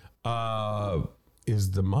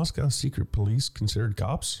 Is the Moscow Secret Police considered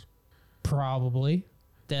cops? Probably.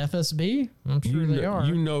 The FSB? I'm sure they are.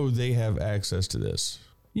 You know they have access to this.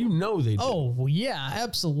 You know they do. Oh, well, yeah,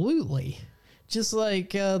 absolutely. Just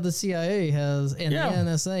like the CIA has and the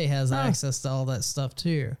NSA has access to all that stuff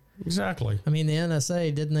too. Exactly. I mean, the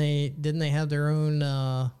NSA didn't they have their own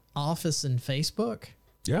office in Facebook?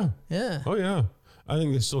 Yeah. Yeah. Oh yeah. I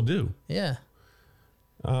think they still do. Yeah.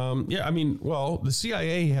 Yeah. I mean, well, the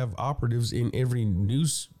CIA have operatives in every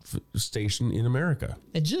news station in America.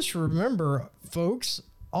 And just remember, folks.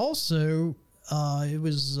 Also, it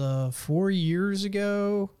was 4 years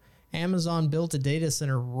ago. Amazon built a data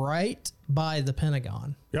center right by the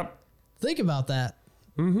Pentagon. Yep. Think about that.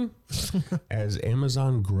 Mm-hmm. As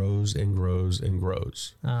Amazon grows and grows and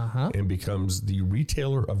grows and becomes the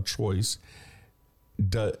retailer of choice,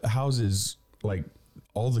 houses like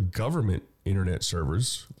all the government internet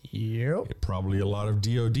servers. Yep. Probably a lot of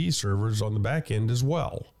DoD servers on the back end as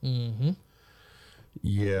well. Mm-hmm.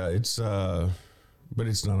 Yeah, it's but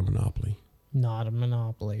it's not a monopoly. Not a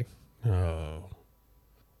monopoly. Oh.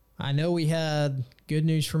 I know we had good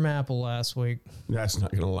news from Apple last week. That's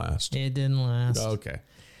not going to last. It didn't last. Okay.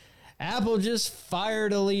 Apple just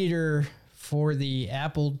fired a leader for the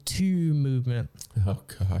Apple II movement. Oh,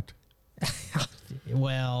 God.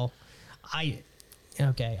 Well, I'm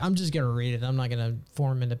just going to read it. I'm not going to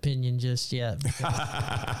form an opinion just yet.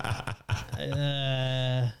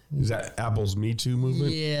 Is that Apple's Me Too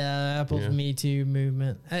movement? Yeah, Apple's Me Too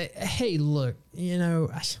movement. Hey, look,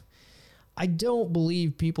 I don't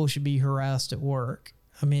believe people should be harassed at work.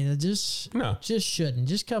 I mean, it just shouldn't.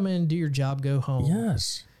 Just come in, do your job, go home.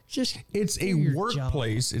 Yes. it's a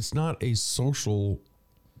workplace. It's not a social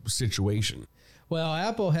situation. Well,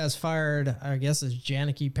 Apple has fired, I guess it's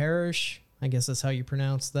Janneke Parrish. I guess that's how you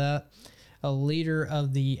pronounce that. A leader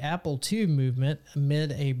of the Apple II movement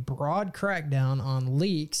amid a broad crackdown on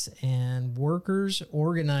leaks and workers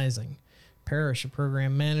organizing. Parrish, a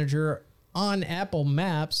program manager on Apple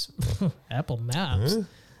Maps. Apple Maps? Huh?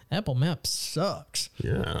 Apple Maps sucks.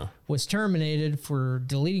 Yeah. Was terminated for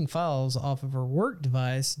deleting files off of her work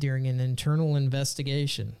device during an internal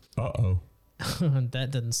investigation. Uh-oh. That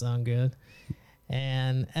doesn't sound good.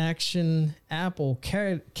 An action Apple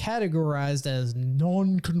categorized as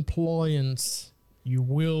non-compliance. You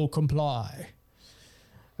will comply.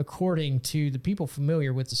 According to the people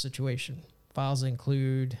familiar with the situation, files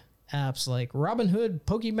include apps like Robinhood,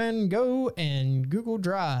 Pokemon Go, and Google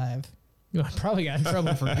Drive. I probably got in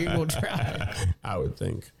trouble for Google Drive. I would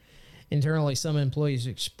think. Internally, some employees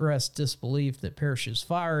expressed disbelief that Parrish's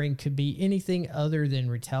firing could be anything other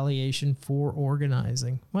than retaliation for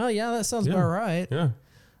organizing. Well, yeah, that sounds about right. Yeah.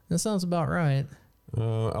 That sounds about right.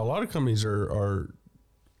 A lot of companies are,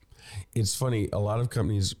 it's funny, a lot of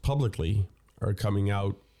companies publicly are coming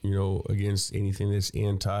out, against anything that's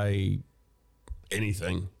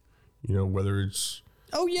anti-anything, whether it's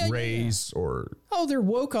race or they're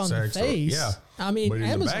woke on the face. I mean, but in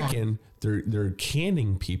Amazon, the back end, they're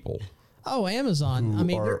canning people. Oh, Amazon.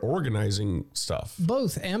 Who are organizing stuff.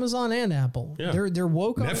 Both Amazon and Apple. Yeah. They're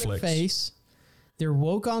woke on their face. They're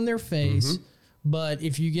woke on their face. Mm-hmm. But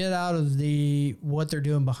if you get out of what they're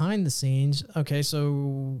doing behind the scenes, okay,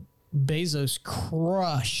 so Bezos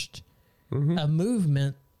crushed a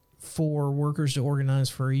movement for workers to organize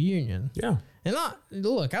for a union. Yeah. And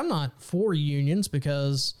I'm not for unions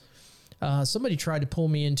because somebody tried to pull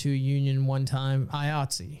me into a union one time,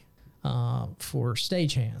 IATSE, for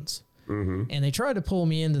stagehands. Mm-hmm. And they tried to pull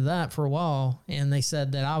me into that for a while, and they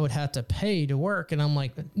said that I would have to pay to work, and I'm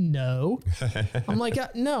like, no. I'm like,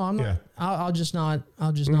 no, I'm not. Yeah. I'll just not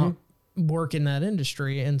work in that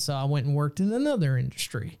industry, and so I went and worked in another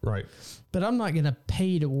industry. Right. But I'm not going to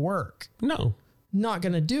pay to work. No. Not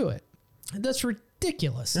going to do it. That's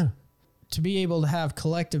ridiculous. Yeah. To be able to have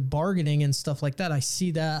collective bargaining and stuff like that, I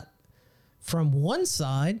see that from one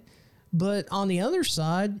side, but on the other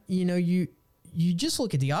you just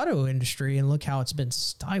look at the auto industry and look how it's been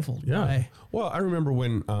stifled. Yeah. By. Well, I remember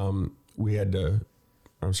when we didn't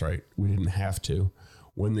have to,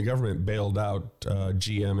 when the government bailed out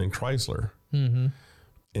GM and Chrysler. Mm-hmm.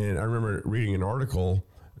 And I remember reading an article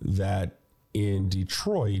that in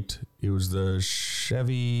Detroit, it was the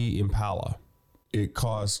Chevy Impala. It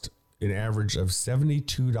cost an average of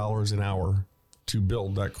 $72 an hour to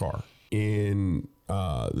build that car. In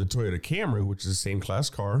the Toyota Camry, which is the same class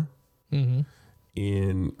car, mm-hmm.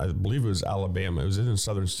 in, I believe it was Alabama. It was in a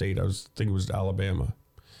southern state. I think it was Alabama.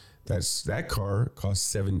 That car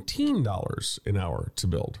cost $17 an hour to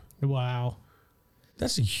build. Wow.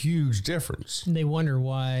 That's a huge difference. They wonder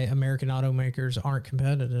why American automakers aren't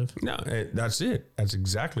competitive. No, that's it. That's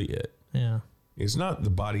exactly it. Yeah. It's not the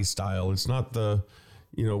body style. It's not the,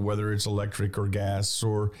 whether it's electric or gas,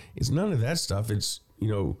 or it's none of that stuff. It's,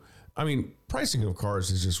 pricing of cars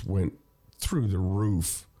has just went through the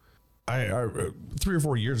roof. I 3 or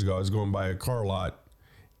 4 years ago, I was going by a car lot,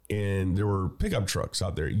 and there were pickup trucks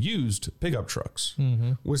out there, used pickup trucks,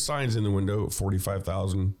 mm-hmm. with signs in the window,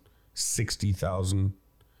 $45,000, $60,000,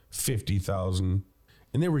 $50,000,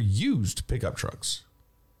 and they were used pickup trucks.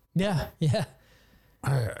 Yeah, yeah.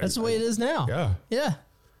 That's the way it is now. Yeah, yeah.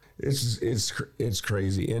 It's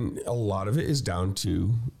crazy, and a lot of it is down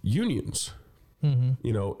to unions.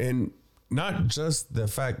 Mm-hmm. And not just the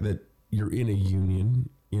fact that you're in a union,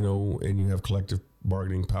 and you have collective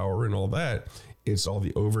bargaining power and all that. It's all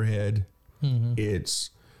the overhead. Mm-hmm.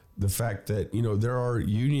 It's the fact that, there are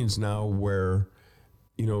unions now where,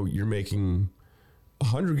 you're making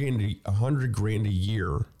 $100 grand a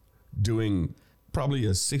year doing probably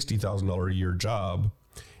a $60,000 a year job,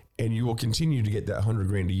 and you will continue to get that $100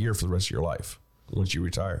 grand a year for the rest of your life once you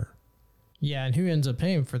retire. Yeah, and who ends up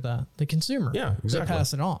paying for that? The consumer. Yeah, exactly. They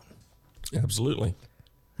pass it on. Absolutely.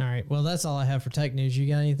 All right. Well, that's all I have for tech news. You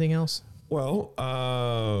got anything else? Well,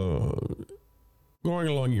 going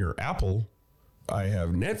along your Apple, I have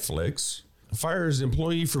Netflix fires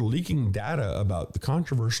employee for leaking data about the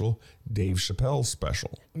controversial Dave Chappelle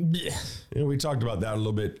special. Yeah. And we talked about that a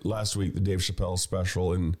little bit last week, the Dave Chappelle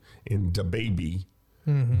special in DaBaby,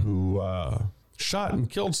 mm-hmm. who shot and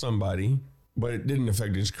killed somebody, but it didn't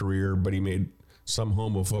affect his career, but he made some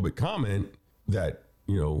homophobic comment that,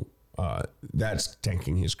 that's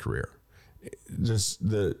tanking his career. Just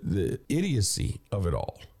the idiocy of it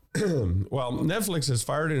all. Well, Netflix has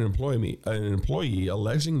fired an employee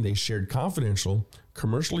alleging they shared confidential,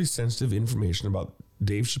 commercially sensitive information about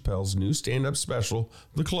Dave Chappelle's new stand-up special,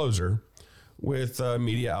 The Closer, with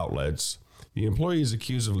media outlets. The employee is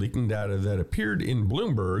accused of leaking data that appeared in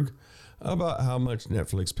Bloomberg about how much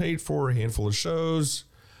Netflix paid for a handful of shows.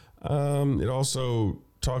 It also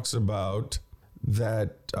talks about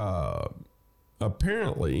that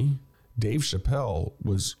apparently Dave Chappelle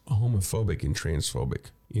was homophobic and transphobic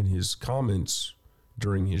in his comments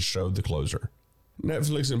during his show, The Closer.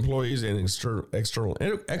 Netflix employees and external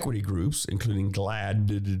equity groups, including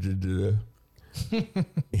GLAAD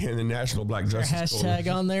and the National Black Justice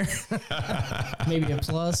hashtag on there. Maybe a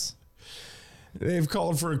plus. They've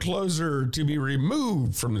called for a Closer to be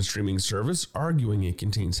removed from the streaming service, arguing it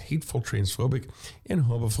contains hateful, transphobic, and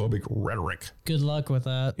homophobic rhetoric. Good luck with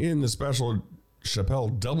that. In the special,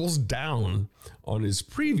 Chappelle doubles down on his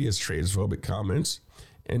previous transphobic comments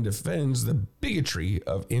and defends the bigotry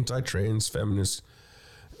of anti-trans feminists.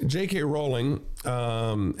 J.K. Rowling,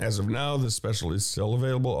 as of now, the special is still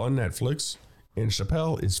available on Netflix, and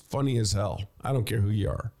Chappelle is funny as hell. I don't care who you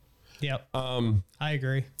are. Yep. I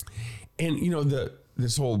agree. And, you know,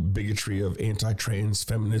 this whole bigotry of anti-trans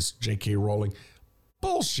feminist J.K. Rowling,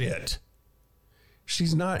 bullshit.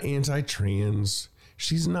 She's not anti-trans.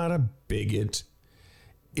 She's not a bigot.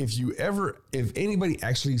 If anybody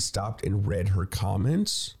actually stopped and read her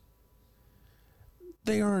comments,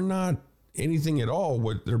 they are not anything at all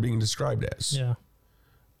what they're being described as. Yeah.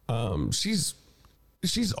 She's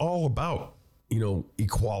all about, you know,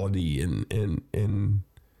 equality and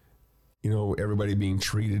you know, everybody being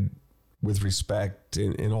treated with respect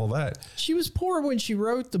and all that. She was poor when she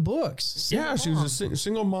wrote the books. She was a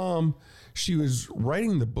single mom. She was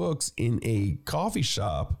writing the books in a coffee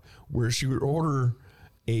shop where she would order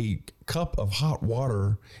a cup of hot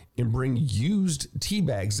water and bring used tea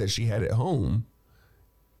bags that she had at home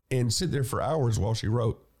and sit there for hours while she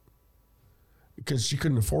wrote because she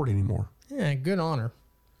couldn't afford anymore. Yeah, good on her.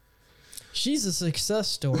 She's a success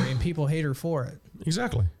story and people hate her for it.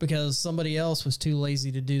 Exactly. Because somebody else was too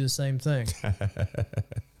lazy to do the same thing.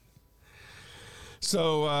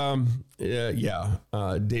 So,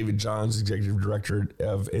 David Johns, executive director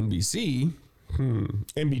of NBJC,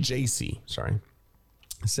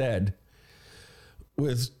 said,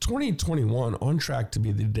 with 2021 on track to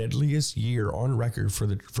be the deadliest year on record for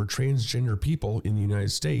transgender people in the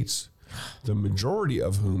United States, the majority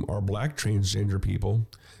of whom are Black transgender people,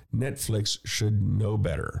 Netflix should know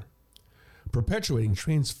better. Perpetuating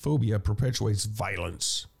transphobia perpetuates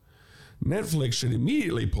violence. Netflix should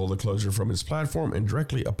immediately pull The Closer from its platform and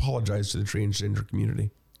directly apologize to the transgender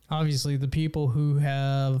community. Obviously, the people who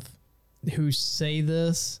say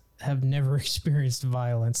this have never experienced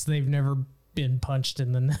violence. They've never been punched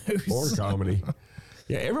in the nose. Or comedy.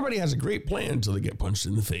 Yeah, everybody has a great plan until they get punched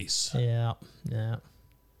in the face. Yeah.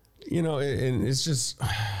 You know, and it's just...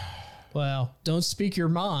 Well, don't speak your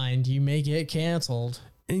mind. You may get canceled.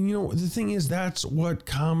 And, you know, the thing is, that's what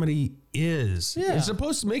comedy is. Yeah. It's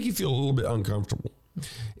supposed to make you feel a little bit uncomfortable.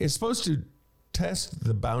 It's supposed to test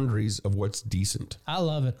the boundaries of what's decent. I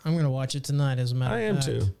love it. I'm going to watch it tonight, as a matter of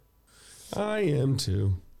fact. I am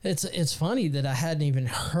too. It's funny that I hadn't even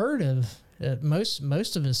heard of it.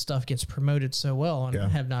 Most of his stuff gets promoted so well, and I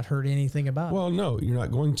have not heard anything about it. Well, no, you're not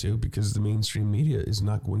going to, because the mainstream media is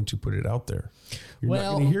not going to put it out there. You're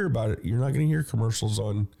not going to hear about it. You're not going to hear commercials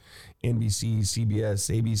on NBC, CBS,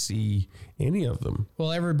 ABC, any of them.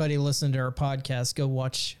 Well, everybody listen to our podcast. Go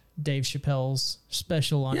watch Dave Chappelle's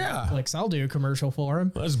special on Netflix. I'll do a commercial for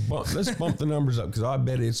him. Let's bump the numbers up, because I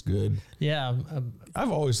bet it's good. Yeah,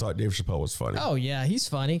 I've always thought Dave Chappelle was funny. Oh yeah, he's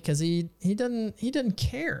funny because he doesn't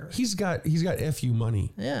care. He's got FU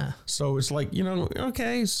money. Yeah. So it's like, you know,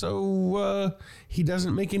 okay, so he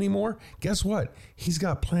doesn't make any more. Guess what? He's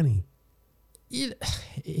got plenty.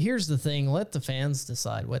 Here's the thing: let the fans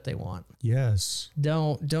decide what they want. Yes.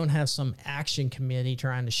 Don't have some action committee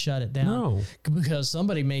trying to shut it down. No. Because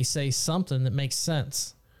somebody may say something that makes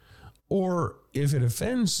sense. Or if it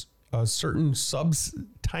offends a certain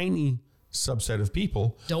tiny subset of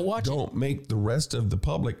people, don't make the rest of the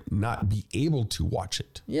public not be able to watch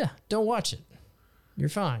it. Yeah, don't watch it. You're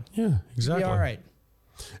fine. Yeah, exactly. You'll be all right.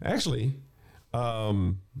 Actually,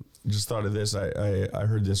 just thought of this. I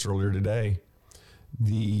heard this earlier today.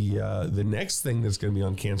 The next thing that's going to be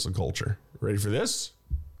on cancel culture. Ready for this?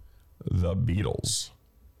 The Beatles.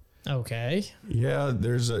 Okay. Yeah,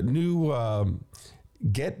 there's a new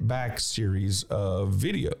Get Back series of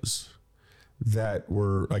videos that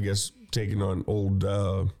were, I guess, taken on old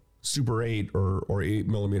Super 8 or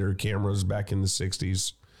 8mm cameras back in the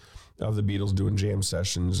 60s. of the Beatles doing jam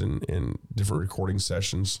sessions and different recording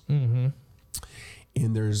sessions. Mm-hmm.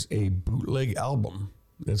 And there's a bootleg album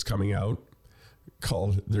that's coming out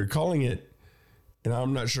they're calling it, and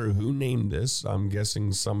I'm not sure who named this. I'm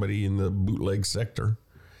guessing somebody in the bootleg sector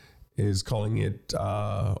is calling it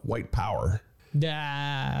White Power.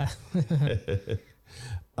 Nah.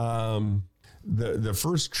 The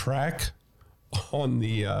first track on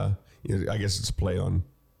the, I guess it's a play on,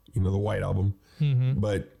 the White Album,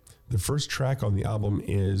 but the first track on the album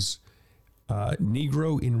is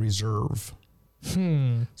Negro in Reserve.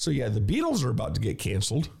 So yeah, the Beatles are about to get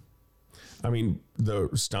canceled. I mean, the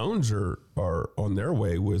Stones are on their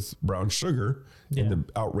way with Brown Sugar and the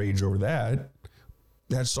outrage over that.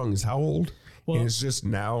 That song is how old? Well, and it's just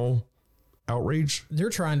now outrage. They're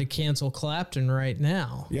trying to cancel Clapton right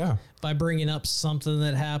now. Yeah. By bringing up something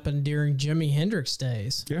that happened during Jimi Hendrix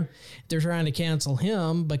days. Yeah. They're trying to cancel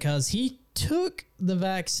him because he took the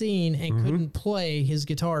vaccine and couldn't play his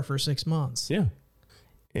guitar for 6 months. Yeah.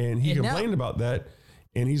 And he complained about that,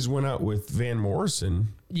 and he's went out with Van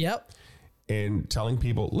Morrison. Yep. And telling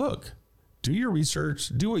people, look, do your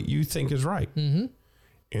research, do what you think is right. Mm-hmm.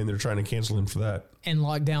 And they're trying to cancel him for that. And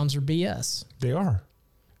lockdowns are BS. They are.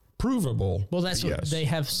 Provable. Well, that's what they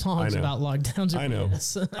have songs about lockdowns are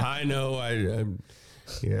BS. I know.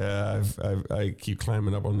 I keep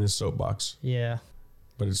climbing up on this soapbox. Yeah.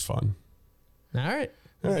 But it's fun. All right.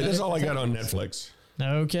 That's all I got on Netflix.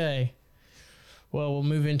 Okay. Well, we'll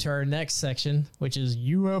move into our next section, which is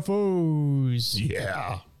UFOs.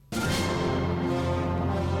 Yeah.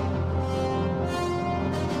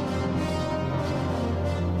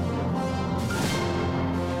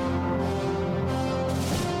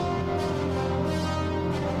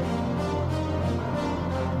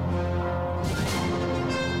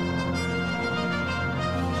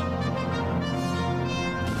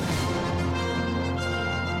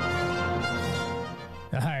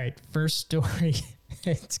 First story.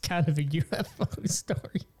 It's kind of a UFO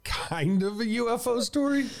story. Kind of a UFO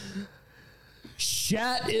story?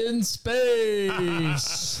 Shat in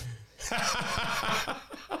space.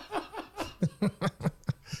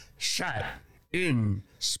 Shat in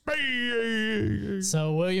space.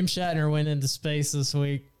 So William Shatner went into space this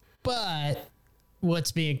week, but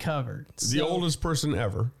what's being covered? The oldest person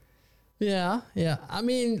ever. Yeah. I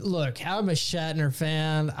mean, look, I'm a Shatner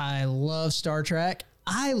fan. I love Star Trek.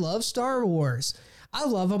 I love Star Wars. I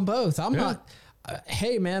love them both. I'm not,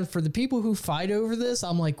 hey man, for the people who fight over this,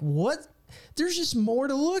 I'm like, what? There's just more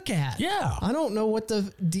to look at. Yeah. I don't know what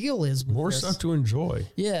the deal is with more this. stuff to enjoy.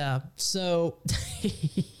 Yeah. So,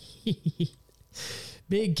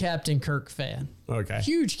 big Captain Kirk fan. Okay.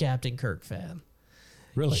 Huge Captain Kirk fan.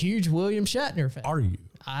 Really? Huge William Shatner fan. Are you?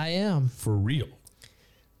 I am. For real?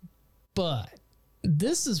 But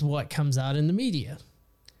this is what comes out in the media.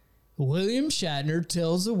 William Shatner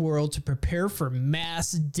tells the world to prepare for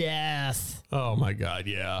mass death. Oh my God,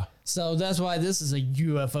 yeah. So that's why this is a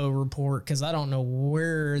UFO report, because I don't know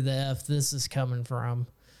where the F this is coming from.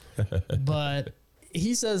 But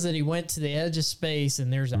he says that he went to the edge of space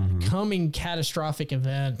and there's a coming catastrophic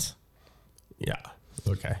event. Yeah,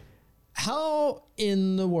 okay. How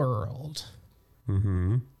in the world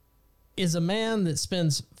is a man that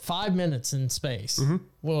spends 5 minutes in space?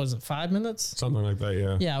 What was it, 5 minutes? Something like that,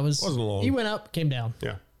 yeah. Yeah, it wasn't long. He went up, came down.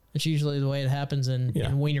 Yeah. It's usually the way it happens in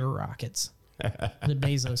Wiener rockets that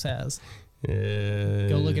Bezos has.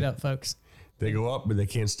 Go look it up, folks. They go up, but they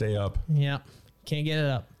can't stay up. Yeah, can't get it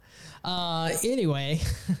up. Anyway,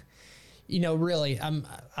 really,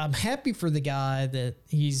 I'm happy for the guy that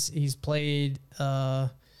he's played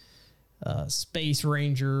Space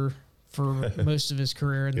Ranger for most of his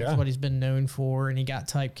career, and that's what he's been known for, and he got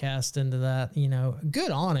typecast into that.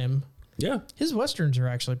 Good on him. Yeah, his westerns are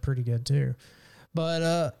actually pretty good too.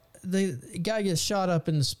 But the guy gets shot up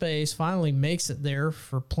into space, finally makes it there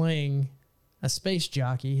for playing a space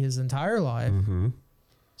jockey his entire life.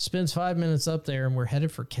 Spends 5 minutes up there, and we're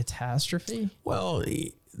headed for catastrophe. Well,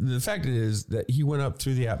 the fact is that he went up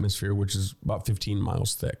through the atmosphere, which is about 15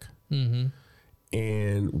 miles thick.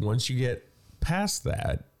 And once you get past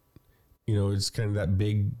that, it's kind of that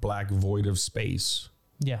big black void of space.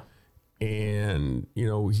 Yeah. And,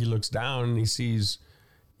 he looks down and he sees,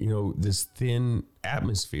 this thin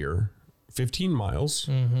atmosphere, 15 miles,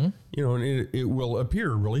 and it will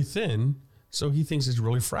appear really thin. So he thinks it's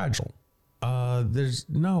really fragile.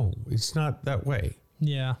 It's not that way.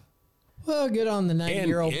 Yeah. Well, good on the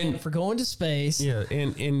 90-year-old for going to space. Yeah.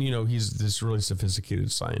 And, he's this really sophisticated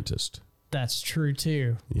scientist. That's true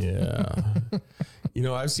too. Yeah. You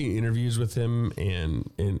know, I've seen interviews with him and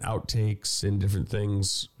outtakes and different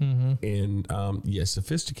things. And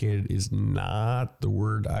sophisticated is not the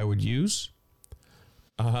word I would use.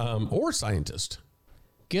 Or scientist.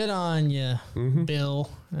 Good on you, Bill.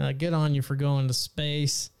 Good on you for going to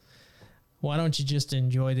space. Why don't you just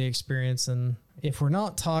enjoy the experience? And if we're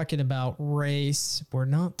not talking about race, we're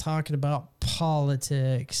not talking about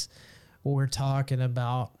politics, we're talking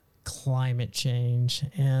about climate change.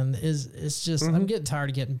 And it's just, I'm getting tired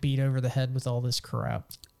of getting beat over the head with all this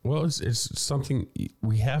crap. Well, it's something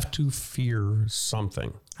we have to fear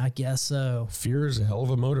something. I guess so. Fear is a hell of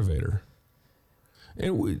a motivator.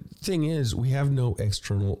 And thing is, we have no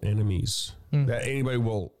external enemies that anybody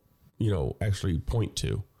will, actually point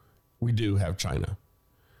to. We do have China,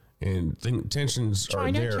 and tensions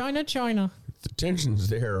are there. China. The tensions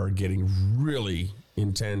there are getting really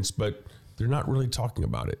intense, but they're not really talking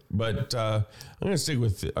about it. But I'm going to stay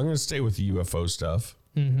with the UFO stuff.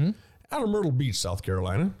 Out of Myrtle Beach, South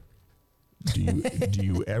Carolina. Do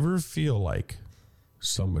you ever feel like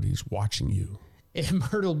somebody's watching you? In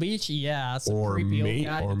Myrtle Beach, yeah, it's a creepy old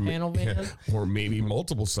guy in a panel van. Or maybe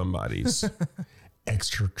multiple somebodies.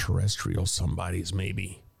 Extraterrestrial somebodies,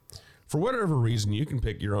 maybe. For whatever reason, you can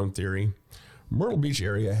pick your own theory. Myrtle Beach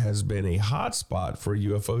area has been a hot spot for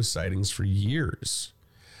UFO sightings for years.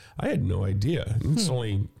 I had no idea. It's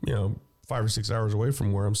only, 5 or 6 hours away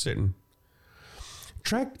from where I'm sitting.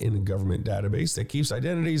 Tracked in a government database that keeps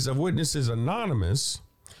identities of witnesses anonymous,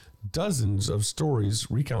 dozens of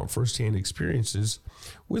stories recount firsthand experiences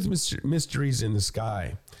with mysteries in the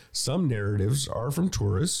sky. Some narratives are from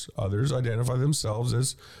tourists. Others identify themselves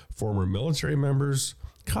as former military members,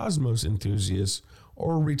 cosmos enthusiasts,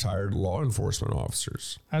 or retired law enforcement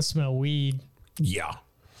officers. I smell weed. Yeah.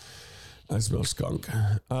 I smell skunk.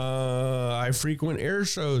 I frequent air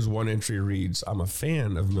shows, one entry reads. I'm a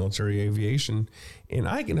fan of military aviation, and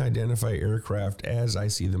I can identify aircraft as I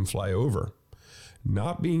see them fly over.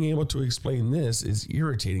 Not being able to explain this is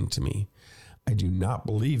irritating to me. I do not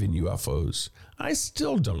believe in UFOs. I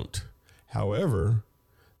still don't. However,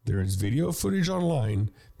 there is video footage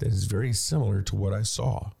online that is very similar to what I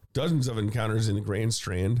saw. Dozens of encounters in the Grand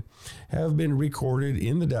Strand have been recorded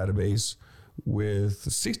in the database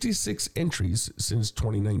with 66 entries since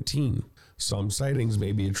 2019. Some sightings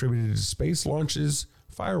may be attributed to space launches,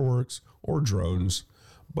 fireworks, or drones,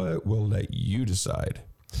 but we'll let you decide.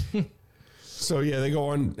 So yeah, they go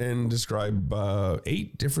on and describe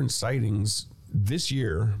 8 different sightings this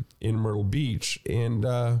year in Myrtle Beach, and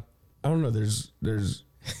I don't know. There's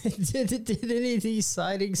did any of these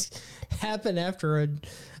sightings happen after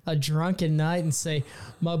a drunken night and say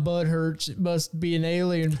my butt hurts? It must be an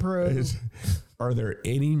alien probe. Are there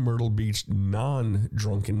any Myrtle Beach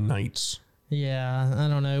non-drunken nights? Yeah, I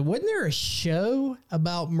don't know. Wasn't there a show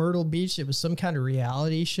about Myrtle Beach? It was some kind of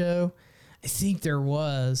reality show. I think there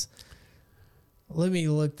was. Let me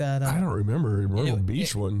look that up. I don't remember a Myrtle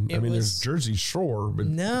Beach one. I mean, there's Jersey Shore, but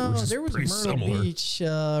no, there was a Myrtle Beach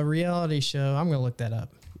reality show. I'm going to look that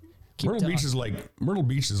up. Myrtle Beach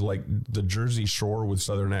is like the Jersey Shore with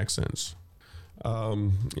Southern accents.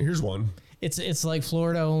 Here's one. It's like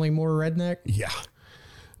Florida, only more redneck. Yeah.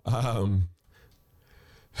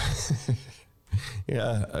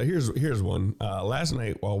 Here's one. Last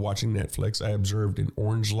night while watching Netflix, I observed an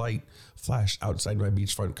orange light flash outside my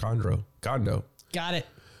beachfront condo. Got it.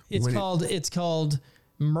 It's called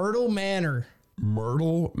Myrtle Manor.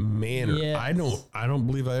 Myrtle Manor. Yes. I don't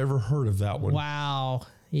believe I ever heard of that one. Wow.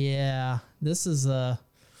 Yeah. This is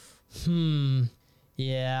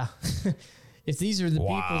yeah. If these are the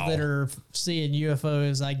people that are seeing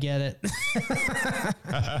UFOs, I get it.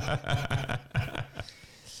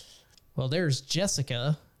 Well, there's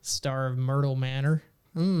Jessica, star of Myrtle Manor.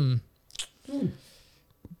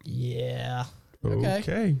 Yeah.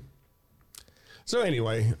 Okay. So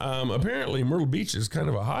anyway, apparently Myrtle Beach is kind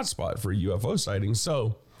of a hotspot for UFO sightings.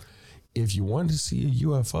 So if you want to see a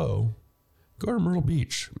UFO, go to Myrtle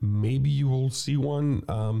Beach. Maybe you will see one.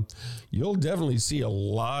 You'll definitely see a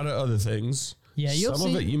lot of other things. Yeah, some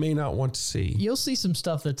of it you may not want to see. You'll see some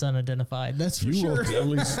stuff that's unidentified. That's for sure.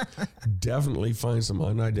 You will definitely find some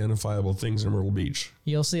unidentifiable things in Myrtle Beach.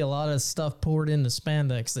 You'll see a lot of stuff poured into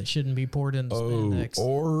spandex that shouldn't be poured into spandex.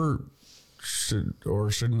 Or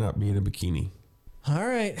should not be in a bikini. All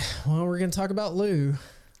right. Well, we're going to talk about Lou.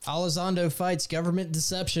 Elizondo fights government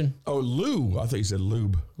deception. Oh, Lou. I thought you said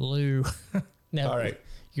lube. Lou. No. All right.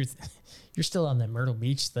 You're still on that Myrtle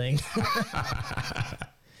Beach thing.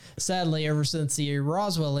 Sadly, ever since the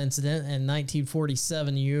Roswell incident in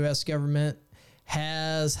 1947, the U.S. government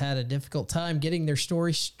has had a difficult time getting their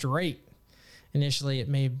story straight. Initially, it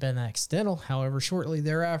may have been accidental. However, shortly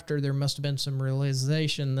thereafter, there must have been some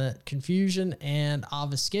realization that confusion and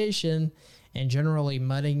obfuscation and generally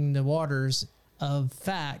muddying the waters of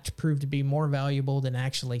fact proved to be more valuable than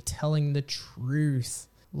actually telling the truth.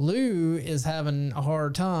 Lou is having a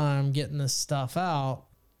hard time getting this stuff out.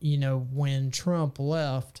 You know, when Trump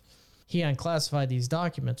left, he unclassified these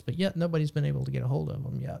documents, but yet nobody's been able to get a hold of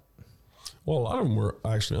them yet. Well, a lot of them were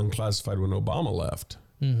actually unclassified when Obama left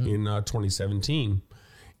in 2017.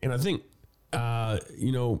 And I think,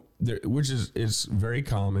 you know, which is very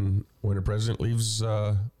common when a president leaves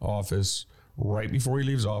office. Right before he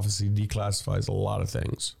leaves office, he declassifies a lot of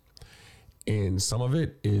things. And some of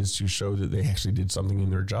it is to show that they actually did something in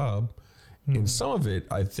their job. And some of it,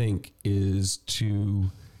 I think, is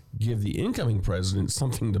to give the incoming president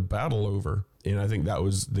something to battle over. And I think that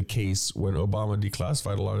was the case when Obama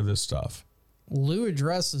declassified a lot of this stuff. Lou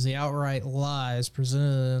addresses the outright lies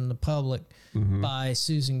presented in the public by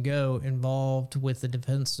Susan Go involved with the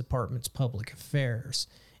Defense Department's public affairs.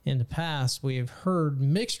 In the past, we have heard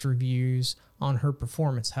mixed reviews on her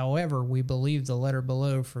performance. However, we believe the letter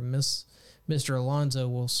below from Mr. Alonso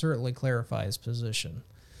will certainly clarify his position.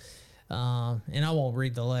 And I won't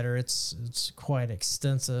read the letter; it's quite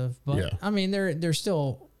extensive. But yeah. I mean, they're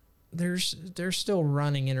still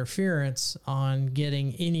running interference on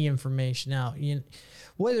getting any information out.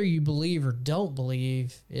 Whether you believe or don't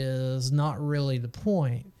believe is not really the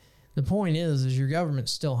point. The point is your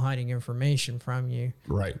government's still hiding information from you,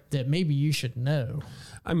 right? That maybe you should know.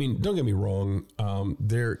 I mean, don't get me wrong.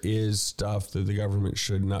 There is stuff that the government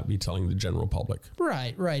should not be telling the general public.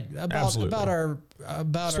 Right. Absolutely.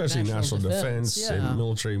 About especially our national defense and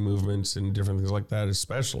military movements and different things like that,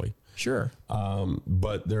 especially. Sure.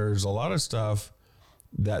 But there's a lot of stuff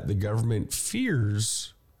that the government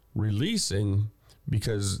fears releasing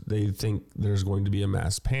because they think there's going to be a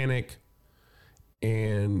mass panic.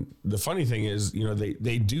 And the funny thing is, you know,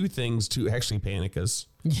 they do things to actually panic us.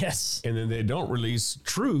 Yes. And then they don't release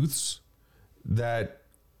truths that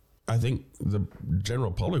I think the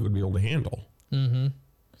general public would be able to handle. Mm-hmm.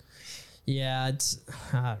 Yeah, it's...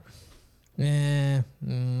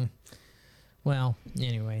 Well,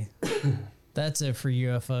 anyway, that's it for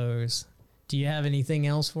UFOs. Do you have anything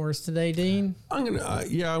else for us today, Dean? I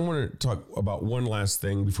want to talk about one last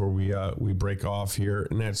thing before we break off here,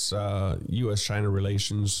 and that's U.S.-China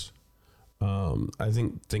relations. I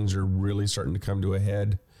think things are really starting to come to a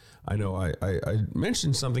head. I know I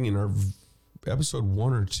mentioned something in our episode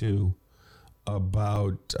 1 or 2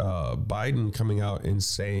 about Biden coming out and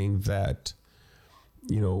saying that,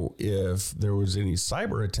 you know, if there was any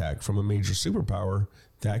cyber attack from a major superpower,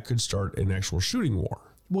 that could start an actual shooting war.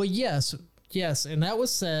 Well, yes, and that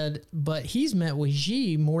was said, but he's met with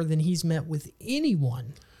Xi more than he's met with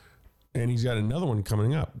anyone. And he's got another one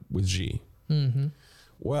coming up with Xi. Mm-hmm.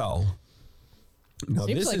 Well, now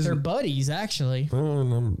seems like they're buddies, actually.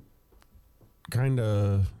 And I'm kind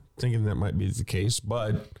of thinking that might be the case,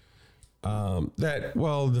 but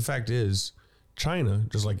the fact is, China,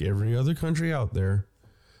 just like every other country out there,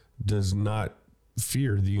 does not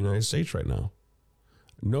fear the United States right now.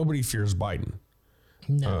 Nobody fears Biden.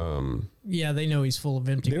 No. Yeah, they know he's full of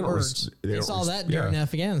empty words. They saw that during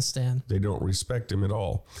Afghanistan. They don't respect him at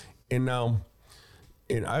all. And now,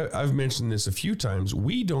 and I've mentioned this a few times,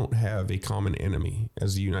 we don't have a common enemy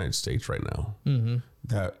as the United States right now. Mm-hmm.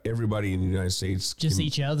 That everybody in the United States just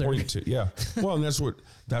each other point to. Yeah. Well, and that's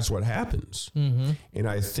what happens. Mm-hmm. And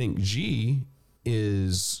I think Xi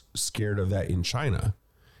is scared of that in China.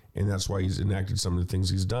 And that's why he's enacted some of the things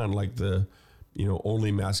he's done, like the, you know,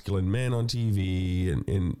 only masculine men on TV and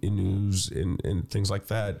in news and things like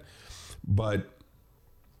that. But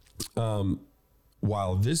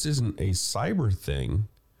while this isn't a cyber thing,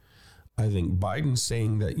 I think Biden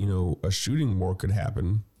saying that, you know, a shooting war could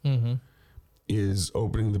happen is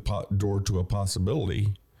opening the door to a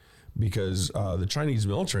possibility, because the Chinese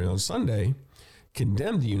military on Sunday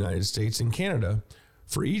condemned the United States and Canada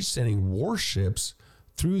for each sending warships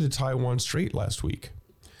through the Taiwan Strait last week,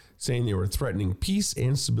 saying they were threatening peace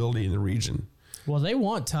and stability in the region. Well, they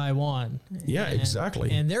want Taiwan. Yeah,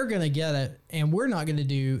 exactly. And they're going to get it, and we're not going to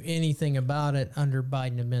do anything about it under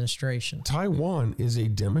Biden administration. Taiwan is a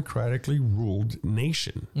democratically ruled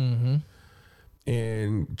nation. Mm-hmm.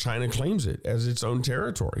 And China claims it as its own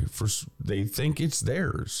territory. They think it's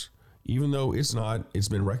theirs, even though it's not. It's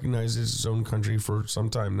been recognized as its own country for some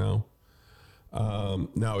time now.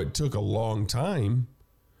 Now, it took a long time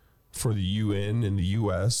for the UN and the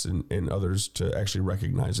US and others to actually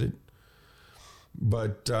recognize it.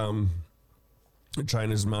 But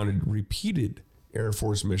China's mounted repeated Air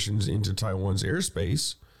Force missions into Taiwan's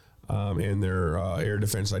airspace and their air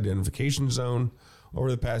defense identification zone over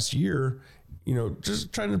the past year,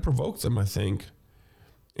 just trying to provoke them, I think.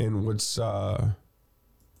 And what's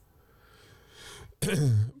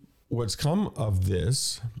come of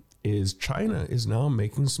this is China is now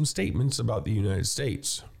making some statements about the United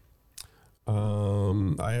States.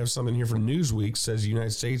 I have something here from Newsweek says the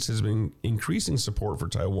United States has been increasing support for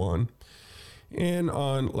Taiwan. And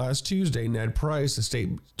on last Tuesday, Ned Price, the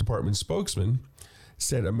State Department spokesman,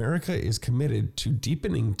 said America is committed to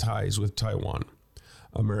deepening ties with Taiwan.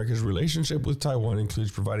 America's relationship with Taiwan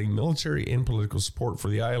includes providing military and political support for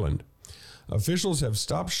the island. Officials have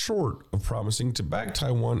stopped short of promising to back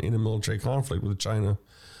Taiwan in a military conflict with China,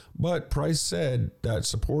 but Price said that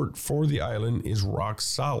support for the island is rock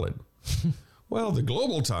solid. Well, the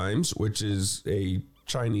Global Times, which is a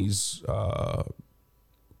Chinese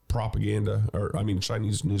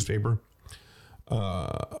Chinese newspaper,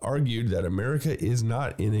 argued that America is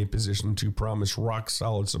not in a position to promise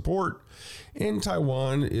rock-solid support, and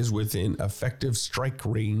Taiwan is within effective strike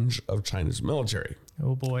range of China's military.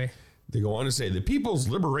 Oh, boy. They go on to say the People's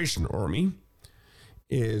Liberation Army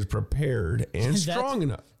is prepared and strong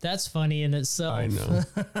enough. That's funny in itself. I know.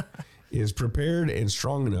 Is prepared and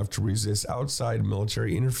strong enough to resist outside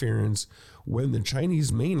military interference when the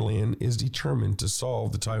Chinese mainland is determined to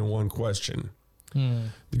solve the Taiwan question.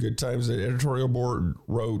 The Good Times editorial board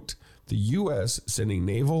wrote, the U.S. sending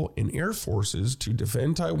naval and air forces to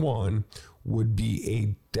defend Taiwan would be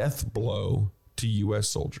a death blow to U.S.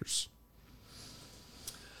 soldiers.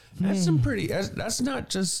 That's that's not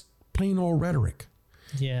just plain old rhetoric.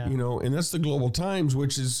 Yeah. And that's the Global Times,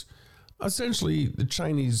 which is essentially the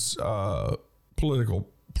Chinese political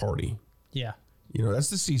party. Yeah. That's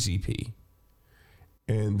the CCP.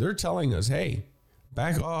 And they're telling us, hey,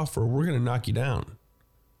 back off or we're going to knock you down.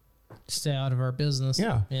 Stay out of our business.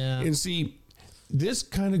 Yeah. Yeah. And see, this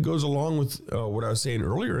kind of goes along with what I was saying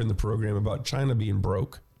earlier in the program about China being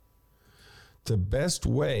broke. The best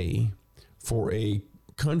way for a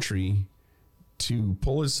country to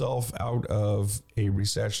pull itself out of a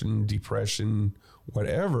recession, depression,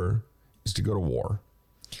 whatever, is to go to war.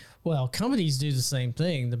 Well, companies do the same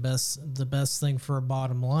thing. The best thing for a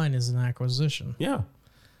bottom line is an acquisition. Yeah.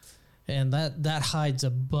 And that hides a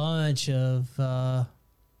bunch of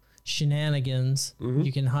shenanigans. Mm-hmm.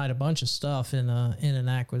 You can hide a bunch of stuff in an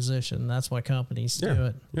acquisition. That's why companies do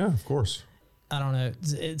it. Yeah, of course. I don't know.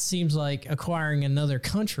 It seems like acquiring another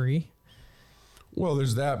country. Well,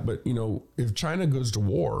 there's that, but if China goes to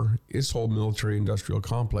war, its whole military industrial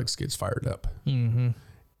complex gets fired up. Mm-hmm.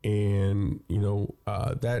 And,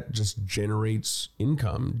 that just generates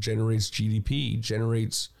income, generates GDP,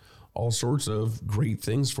 generates all sorts of great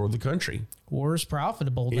things for the country. War is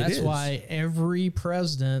profitable. That's why every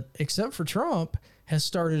president, except for Trump, has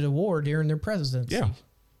started a war during their presidency. Yeah.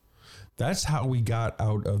 That's how we got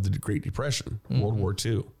out of the Great Depression. Mm-hmm. World War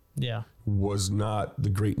II. Yeah. Was not the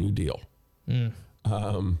Great New Deal.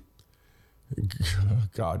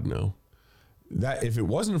 God, no. That if it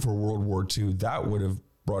wasn't for World War II, that would have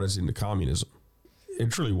brought us into communism.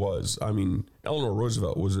 It truly was. I mean, Eleanor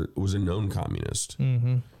Roosevelt was a known communist,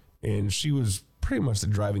 mm-hmm. and she was pretty much the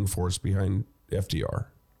driving force behind FDR.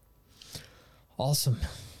 Awesome.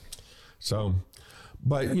 So,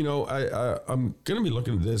 but I'm going to be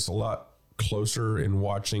looking at this a lot closer and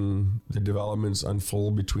watching the developments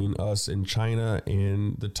unfold between us and China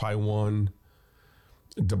and the Taiwan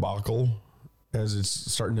debacle as it's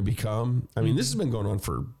starting to become. I mean, this has been going on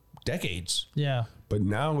for decades. Yeah. But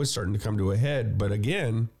now it's starting to come to a head. But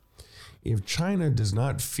again, if China does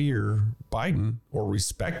not fear Biden or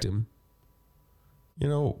respect him,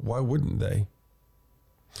 why wouldn't they?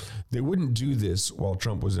 They wouldn't do this while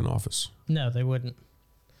Trump was in office. No, they wouldn't.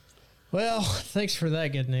 Well, thanks for that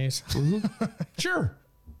good news. Mm-hmm. Sure.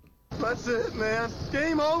 That's it, man.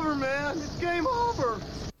 Game over, man. It's game over.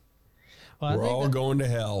 Well, we're all going to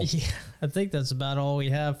hell. Yeah, I think that's about all we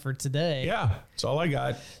have for today. Yeah, that's all I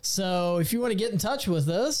got. So if you want to get in touch with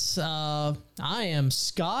us, I am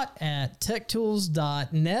Scott at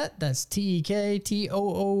techtools.net. That's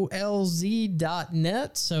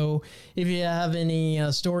TEKTOOLZ.net. So if you have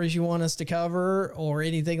any stories you want us to cover or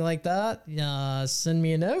anything like that, send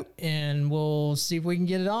me a note and we'll see if we can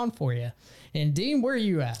get it on for you. And Dean, where are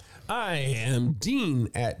you at? I am Dean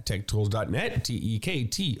at techtools.net,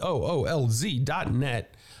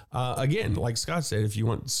 TEKTOOLZ.net. Again, like Scott said, if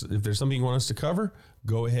there's something you want us to cover,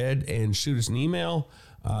 go ahead and shoot us an email.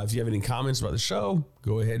 If you have any comments about the show,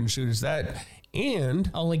 go ahead and shoot us that. And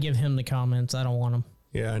only give him the comments. I don't want them.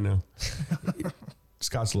 Yeah, I know.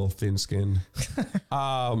 Scott's a little thin-skinned.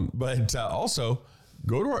 But also,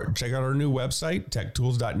 check out our new website,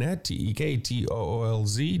 techtools.net,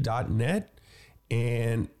 TEKTOOLZ.net,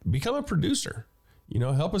 and become a producer.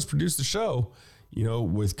 Help us produce the show,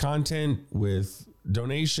 with content, with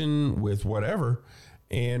donation, with whatever.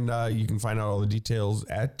 And you can find out all the details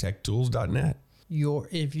at techtools.net.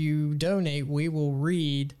 If you donate, we will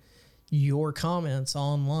read your comments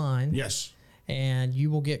online. Yes. And you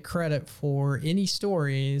will get credit for any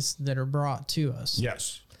stories that are brought to us.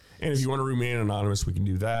 Yes. And if you want to remain anonymous, we can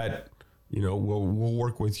do that. We'll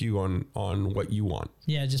work with you on what you want.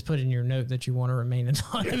 Yeah, just put in your note that you want to remain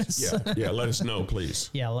anonymous. Yeah, let us know, please.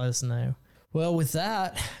 Yeah, let us know. Well, with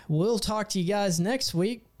that, we'll talk to you guys next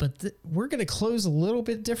week, but we're going to close a little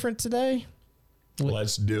bit different today.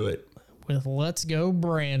 Let's do it. With Let's Go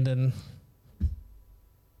Brandon.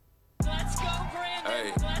 Let's go, Brandon.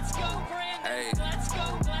 Hey. Let's go, Brandon. Hey. Let's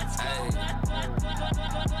go, let's go, Hey.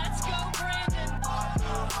 let's go, Brandon.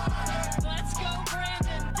 Let's go,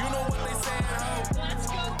 Brandon. You know what they saying, ho? Let's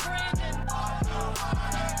go, Brandon.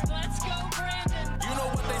 Let's go, Brandon. You know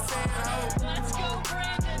what they saying, ho? Let's go,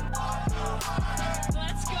 Brandon.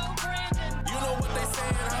 Let's go, Brandon. You know what they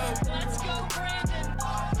saying, ho? Let's go, Brandon.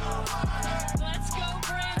 Let's go,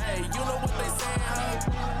 Brandon. Hey, you know what they saying, ho?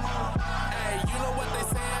 Hey, you know what they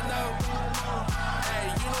saying, no? Hey,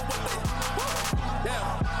 you know what they, yeah,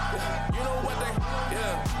 you know what they,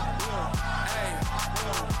 yeah, hey.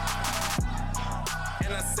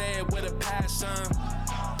 And I say it with a passion,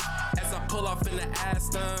 as I pull off in the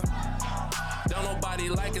Aston. Don't nobody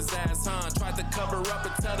like his ass, huh? Tried to cover up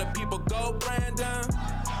and tell the people, go Brandon.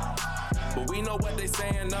 But we know what they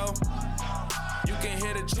saying, no? You can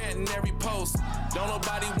hear the chant in every post. Don't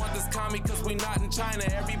nobody want this commie cause we not in China.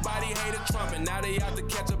 Everybody hated Trump and now they out to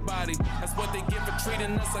catch a body. That's what they get for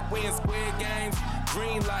treating us like we in Squid Games.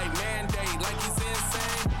 Green light, mandate, like he's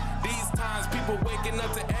insane. These times people waking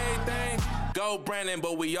up to everything. Go Brandon,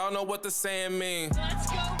 but we all know what the saying mean. Let's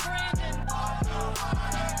go,